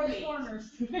over me. Corners.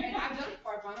 And I've done it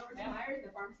before. I've gone over to Myers, the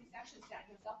pharmacy section, sat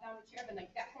myself down in the chair, been like,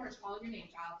 that corner's calling your name,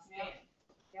 child, stand.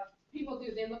 Yep. People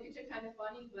do, they look at you kind of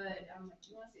funny, but I'm like,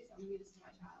 do you want to say something to me? This is my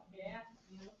child. Yeah.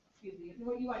 You know, excuse me.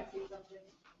 What do you want to say something?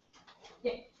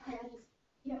 Yeah. I just,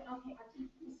 yeah, okay, I teach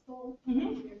in school.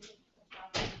 Mhm. We're in the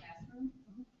classroom.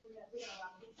 We got a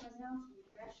lot of pictures now, so we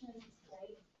directions,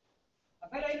 display. I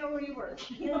bet I know where you were.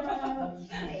 Yeah.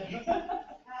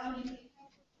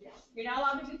 You're not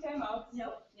allowed to do timeouts.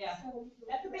 Nope. Yeah.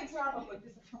 That's a big problem with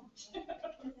this approach.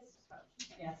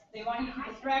 Yes. They want you to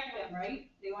distract them, right?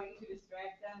 They want you to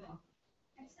distract them.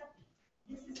 Except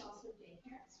this is also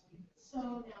daycare.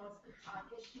 So now it's the talk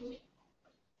issue.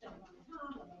 Don't want to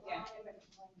come, and everybody's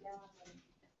going down.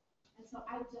 And so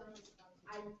I've done,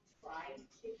 I've tried,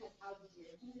 because I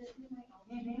did do this with my own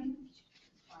family.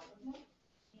 Tried with it.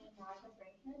 And now I can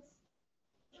bring kids,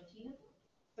 13 of them.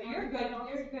 So you're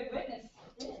a good witness.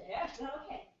 Yeah.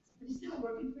 Okay. But it's not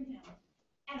working for him.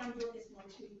 And I'm doing this 1,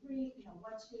 2, 3, you know,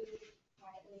 1, 2,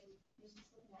 quietly. He's just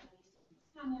looking at me, sticking his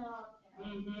tongue out,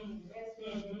 and I'm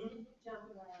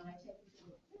jumping around. I take him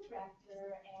to the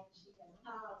tractor, and she goes,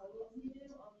 oh, what do you do?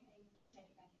 Okay, take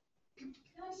it back.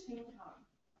 Then I scream at home.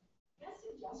 Got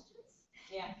suggestions?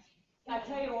 Yeah. I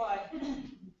tell you what,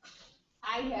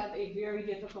 I have a very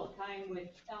difficult time with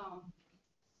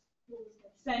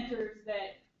centers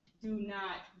that do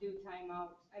not do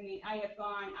timeouts. I mean, I have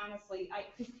gone, honestly,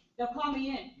 they'll call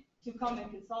me in to come and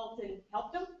consult and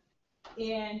help them,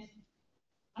 and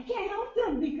I can't help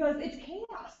them because it's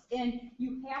chaos, and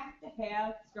you have to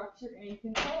have structure and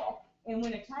control. And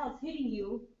when a child's hitting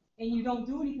you and you don't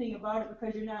do anything about it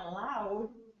because you're not allowed,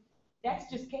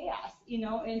 that's just chaos, you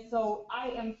know. And so I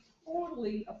am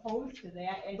totally opposed to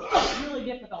that, and it's really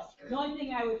difficult. The only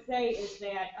thing I would say is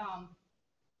that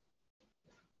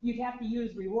you'd have to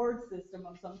use reward system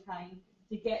of some kind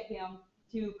to get him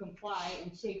to comply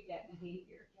and shape that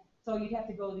behavior. So you'd have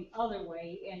to go the other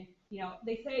way, and you know,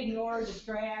 they say ignore,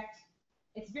 distract.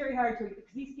 It's very hard to, because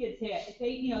these kids hit. If they,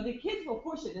 you know, the kids will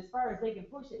push it as far as they can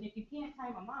push it, and if you can't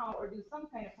time them out or do some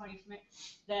kind of punishment,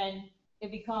 then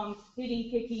it becomes hitting,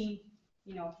 kicking,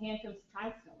 you know, tantrums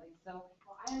constantly. So.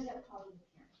 Well, I ended up calling the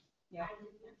parents. Yeah. I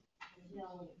didn't, there's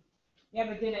no. Yeah,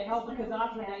 but did it help? Because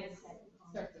often it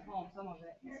starts at home, some of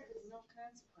it. There's no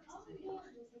consequences anymore.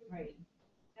 Right.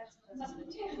 That's because of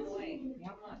the taken away.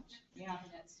 Yep. Yeah.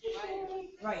 And that's why.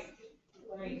 Right.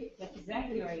 Right. That's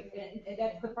exactly right. And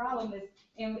that's the problem is,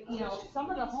 and you know, some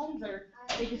of the homes are,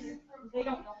 they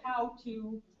don't know how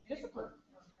to discipline.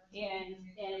 And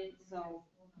so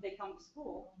they come to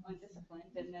school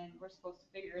undisciplined, and then we're supposed to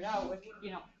figure it out, which, you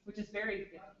know, which is very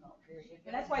difficult, very difficult.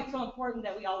 And that's why it's so important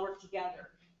that we all work together,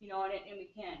 you know, and we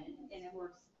can, and it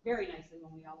works very nicely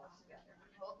when we all work together.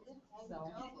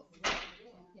 So.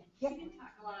 Yeah. We can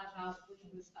talk a lot about working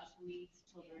with special needs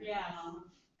children. Yes.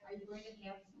 Are you going to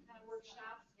have some kind of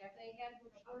workshops? Have they had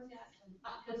workshops yet?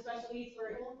 The special needs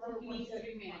for needs of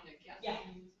humanity, yes. Yeah.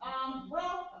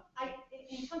 Well,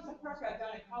 in Comstock, I've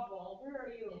done a couple. Where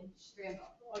are you?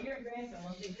 Granville. Oh, you're in Granville.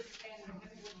 Okay.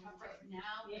 Right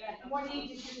now. Yeah. And what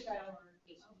age is your child?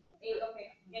 8.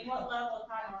 Okay. And what level of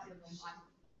autism?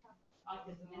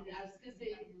 Autism. And I was gonna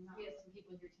say, we have some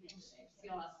people here tonight,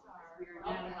 CLS, we are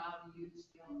not allowed to use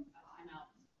timeout.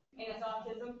 And it's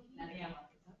autism? Yeah.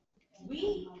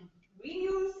 We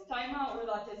use timeout with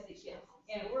autistic kids,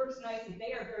 and it works nicely.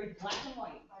 They are very black and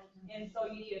white, and so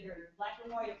you need a very black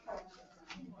and white approach.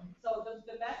 So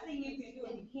the best thing you can do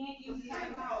if you can't use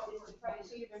timeout is to try to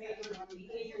change their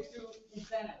behavior through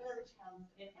incentives.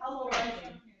 And how low are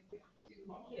they?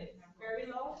 Kids, very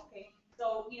low. Okay.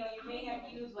 So you know you may have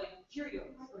to use like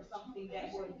Cheerios or something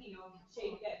that would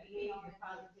shape that behavior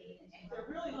positively. They're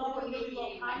really low and really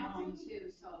low home too,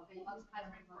 so they use kind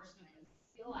of enforcement is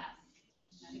CLS.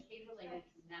 Medicaid related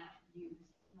cannot use.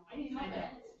 I didn't know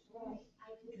that.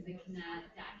 Because they cannot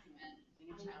document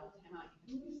any child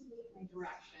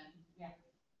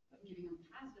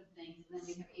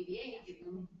ABA, give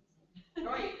them.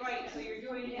 Right, so you're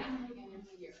doing it.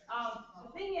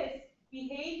 The thing is,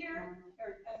 behavior,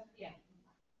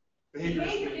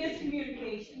 behavior is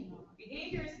communication.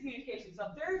 Behavior is communication. So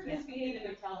if they're misbehaving,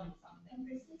 they're telling you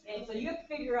something. And so you have to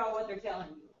figure out what they're telling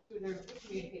you through their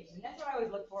communication. And that's what I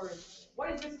always look for is,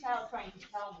 what is this child trying to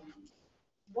tell me?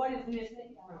 What is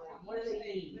missing for them? What do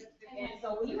they need? And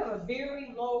so when you have a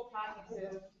very low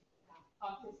cognitive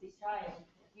autistic child,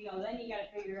 then you gotta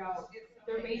figure out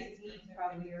their basic needs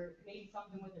probably, or maybe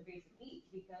something with their basic needs,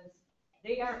 because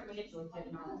they aren't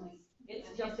manipulative normally. It's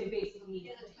just a basic need. He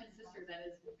has a twin sister that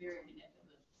is very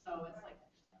manipulative, so it's like.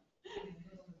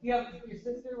 You have your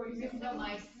sister, what do you say? No,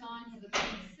 my son has a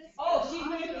twin sister. Oh, she's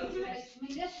manipulative too? My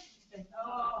sister.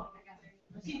 Oh,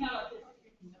 she's not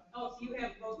autistic. Oh, so you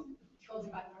have both.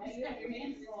 You have your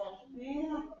hands full.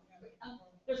 Yeah.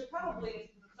 There's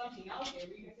probably something out there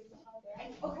where you can just out there.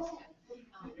 Okay.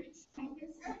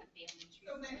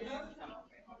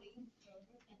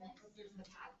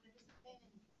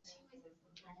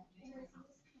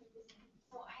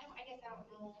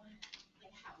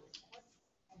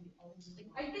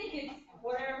 I think it's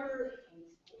whatever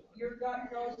your gut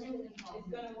tells you is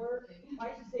gonna work. I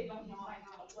should say don't find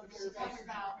out what your gut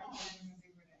tells you.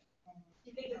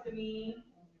 You think it's the meaning?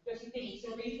 Does she think you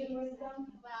should reason with them?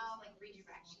 Well, like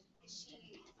redirection.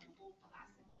 She a whole class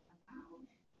about,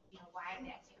 why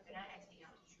they're acting or they're not acting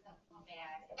out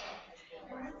bad because they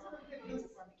are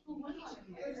misformed communication.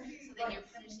 So then you're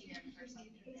punishing them for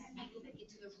something that maybe they get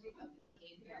to the root of the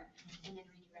behavior and then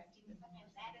redirecting them.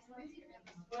 And that is what's here.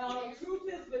 Well, the truth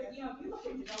is, but if you look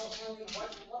at development,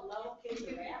 what level kids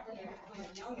are at when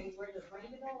they're young and where their brain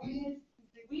development is,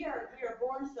 we are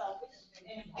born selfish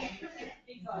and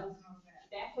because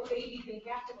that's what babies, they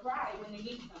have to cry when they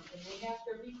need something, they have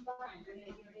to respond, and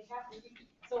they have to,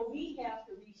 so we have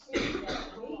to reshape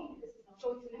that way.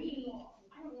 So to me,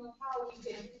 I don't know how we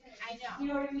can. I know. You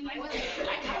know what I mean? I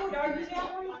would argue that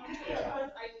one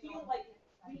because I feel like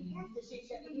we have to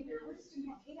shape that behavior. We're just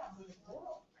gonna have chaos in this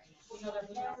world.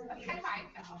 That's kind of how I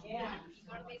felt. Yeah. You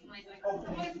go to basement, like, oh,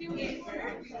 what do it?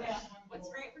 What's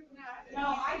great for that?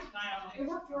 No, it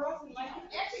worked for us. And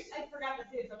actually, I forgot to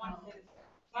say this. I wanted to say this.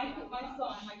 My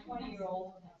son, my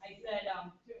 20-year-old, I said,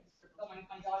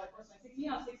 my daughter, of course, my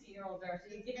 16-year-olds are,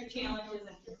 so you get your challenges,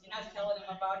 and I was telling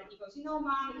him about it. He goes,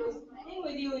 Mom, the thing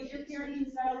with you is your parenting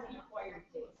style is an acquired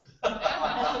taste. That's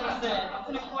what he said. It's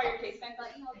an acquired taste. And I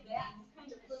thought, that's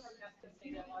kind of perfect. That's the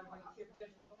thing that I want to hear.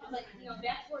 I was like,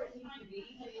 that's what it needs to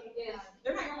be. Is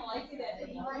they're not gonna like it at the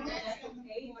moment, and that's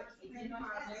okay. But it's in our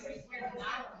lives.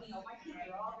 Not, my kids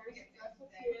are all very successful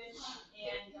kids,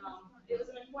 and it was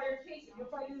an acquired taste. And you'll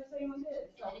probably do the same with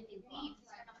his. So, And if they leave,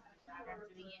 I'm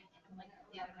doing it, and like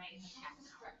the other night, half an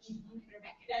hour. Put her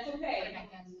back in. that's okay.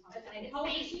 But then I didn't How old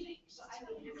say is she? anything. So I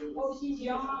mean, Oh, she's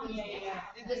young.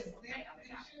 Yeah. this is my other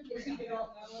daughter. Is she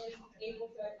developmentally able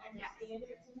to understand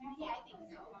it? Yeah, I think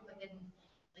so. But then,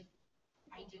 like,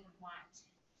 I didn't want to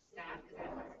stop because I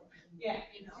was, Yeah.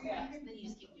 So then you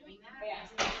just keep doing that. Yeah.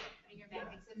 Putting her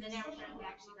back. And then after I'm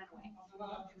back, she ran away. Pick her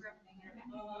up, put her back.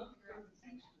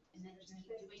 And then just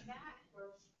keep doing that.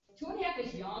 2.5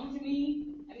 is young to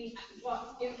me. I mean,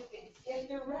 well, if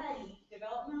they're ready,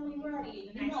 developmentally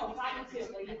ready,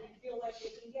 cognitively, if you feel like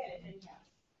they can get it, then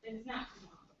it's not too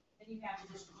young. Then you have to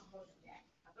just push it back.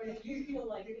 But if you feel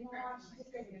like, she's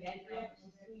just going to get it,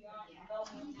 she's too young,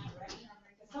 developmentally not ready.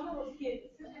 Because some of those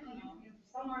kids,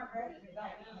 some aren't ready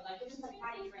developmentally. Like, it's just like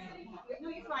potty training.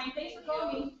 No, you're fine. Thanks for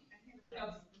calling me.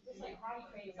 Just like potty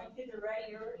training. Some kids are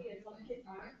ready early and some kids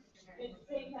aren't. It's the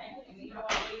same kind of thing. Age are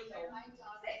 6,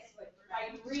 but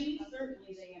by 3,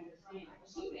 certainly they understand.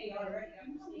 She may already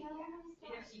understand that.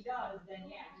 And if she does,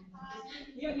 then yeah.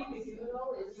 You could do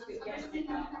though is you could get put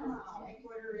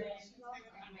her in.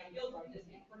 You'll do this.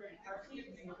 Put her in a car seat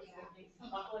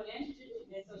and buckle it in.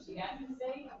 And so she has to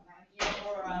say,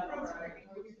 or up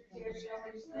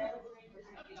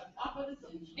with us.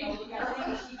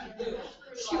 Everything she can do.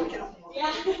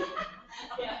 Yeah.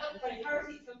 Yeah. But a car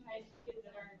seat sometimes kids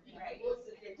that aren't right.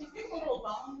 Just give a little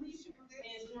boundaries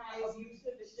and how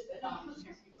abusive is just a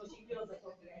boundary. So she feels like,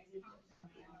 okay,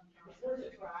 it's worth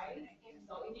a try.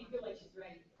 So if you feel like she's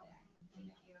ready.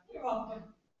 You're welcome.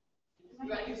 You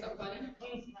want to hear something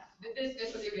funny?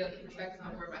 This will give you a perspective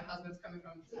of where my husband's coming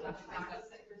from.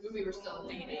 When we were still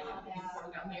dating, before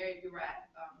we got married, we were at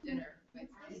dinner with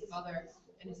his mother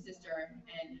and his sister,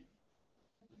 and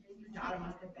his daughter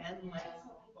must have been like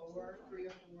 3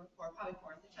 or 4, probably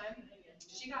 4 at the time.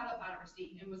 She got up out of her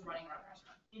seat and was running around the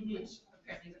restaurant, which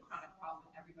apparently is a chronic problem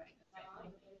with everybody in the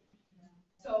family.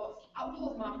 So out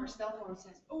pulls mom her cell phone and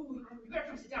says, "Oh, you better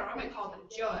come sit down or I'm going to call the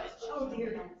judge." Oh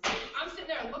dear. I'm sitting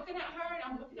there looking at her and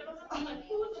I'm looking at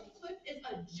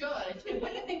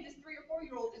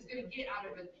out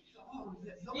of it. Oh,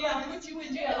 they'll Yeah. put you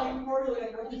in jail.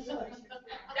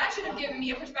 That should have given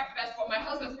me a perspective as to what my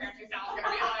husband's parenting style is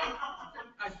gonna be like.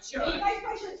 A joke. You guys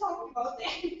probably should talk about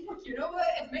that. You know what?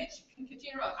 As Mitch can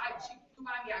continue, she flew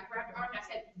by me, I grabbed her arm and I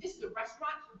said, "This is a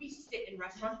restaurant. We sit in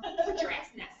restaurants. Put your ass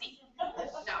in that seat."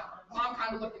 Now, Mom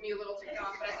kind of looked at me a little ticked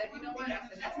off, but I said, "You know what?" I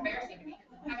said, "That's embarrassing to me.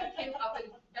 Having kids up and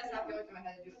that's not the only thing I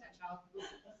had to do with that child.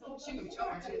 She would be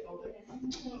children. She was older."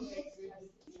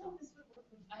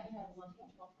 I had one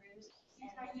from 12th graders.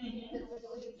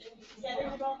 Yeah, they're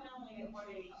developmentally at what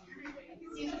age? I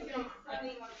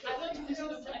went to the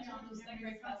second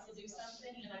grade class to do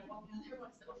something, and I walked in there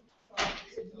myself.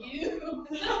 You.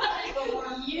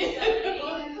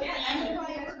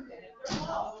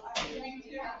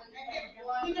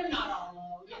 They're not all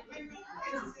low.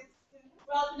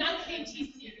 Well, not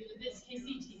KTC, this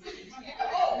KCTC.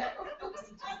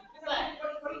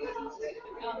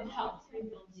 But, health.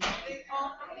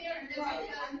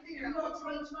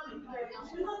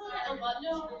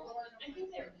 No, I think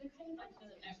they're kind of like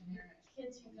the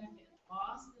kids who kind of get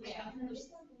lost.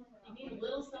 You need a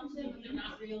little something, but they're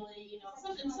not really, you know,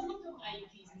 some of them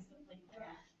IEPs and stuff like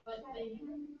that. But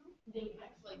they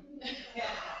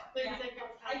act like,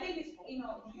 I think it's, you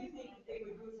know, do you think that they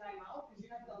would do a timeout? Because you're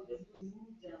not going to just move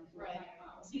them to a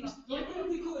timeout. See, what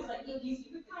we do is like,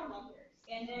 you count them,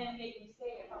 and then they can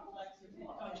stay a couple extra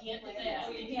minutes. oh, you can't do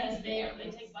that, because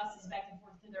they take buses back and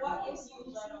forth to their What if homes.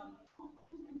 you let them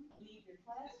leave your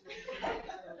classroom?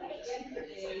 At the end of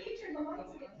the day, you turn the lights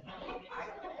on.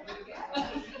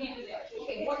 You can't do that.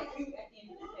 Okay, what if you, at the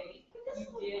end of the day,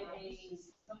 you did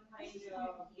some kind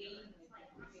of game?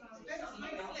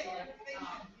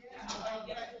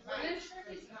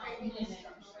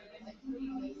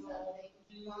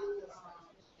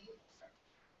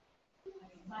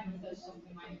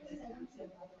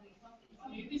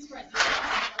 You'd be surprised.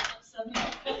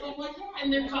 And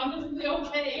they're constantly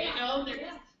okay, you know,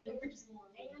 they're just more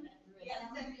than that.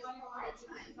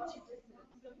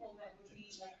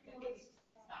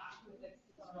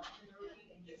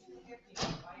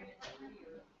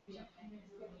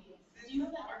 Do you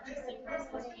have that artistic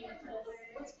process?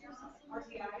 What's your system?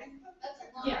 RTI?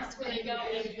 Yes, where they go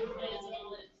and do plans and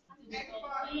all that.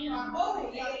 Oh,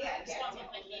 yeah.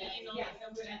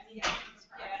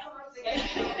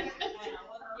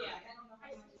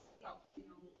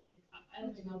 I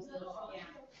don't think I was at all.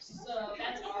 So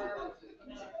that's our,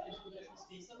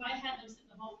 so if I had them sit in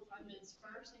the hall for 5 minutes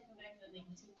first, they come back, then they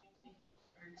continue to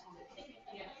earn to the ticket.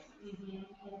 Yeah.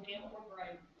 And or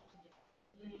bribe.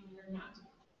 They're not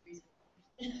reason.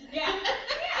 Yeah,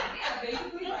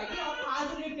 basically, like, you know,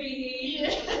 positive behavior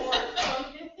support.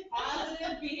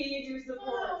 Positive behavior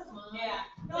support. Yeah.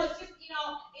 No, it's just, you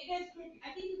know, it is good.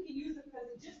 I think you can use it because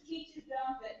it just teaches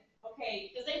them that, okay.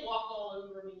 Because they walk all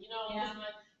over me, you know, Yeah. it's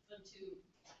not them too.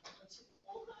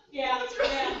 Yeah.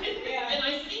 And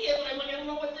I see it, and I'm like, I don't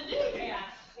know what to do.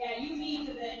 Yeah, you need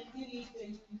to use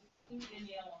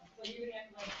nail them. So you're gonna have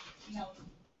to, like, you know,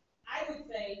 I would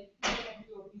say you're gonna have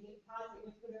to do a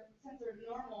positive, since they're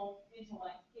normal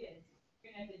intellect kids,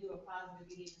 you're gonna have to do a positive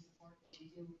behavior support that you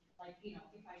do, like, you know,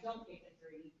 if I don't get the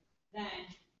 3, then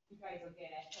you guys will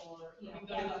get it, or, you know.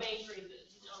 Go to the bakery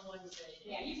on Wednesday.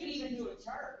 Yeah, you can even do a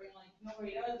chart, and like,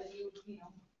 nobody does, and you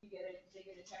know, they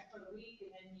get a check for the week,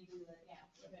 and then you do the, yeah.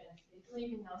 Okay.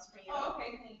 Leaving those for you. Oh,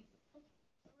 okay, thanks.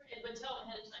 But tell them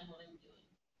ahead of time what I'm doing.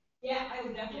 Yeah, I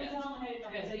would definitely tell them ahead of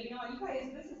time, Okay. so, you know, you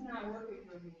guys, this is not working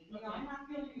for me, you know, I'm not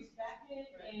feeling respected,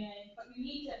 but you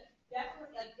need to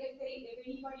definitely, like, if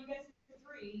anybody gets the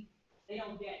 3, they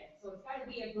don't get it, so it's gotta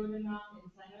be a good enough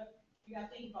incentive, you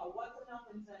gotta think about what's enough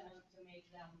incentive to make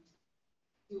them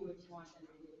do what you want them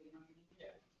to do, you know what I mean?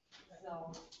 Yeah.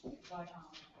 So, but,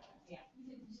 yeah,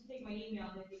 you can just take my email,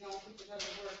 and if you don't, if it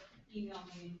doesn't work, email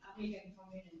me, and maybe I can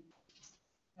come in and.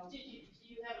 Do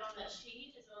you have it on that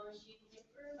sheet? Is it on the sheet of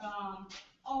paper?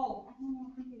 Oh, I don't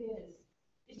know, I think it is.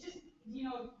 It's just, you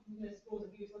know, in the schools,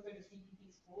 if you just look at the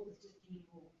CPP schools, it's just the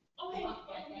rule. Okay.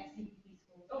 At CPP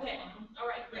schools. Okay, all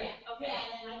right, great, okay.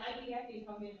 Yeah, and I'd be happy to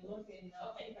come in and look and,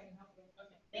 see if I can help you.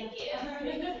 Okay, thank you.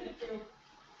 Thank you.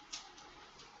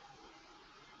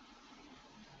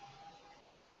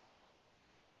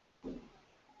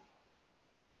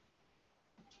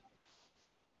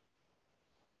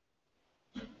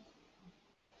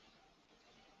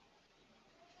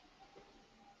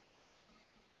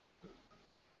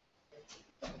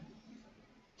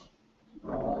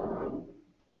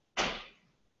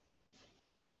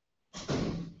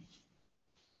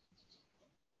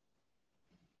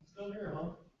 Still here, huh?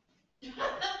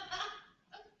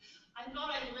 I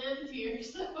thought I lived here,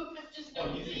 so I'm just.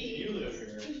 Oh, you live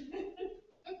here.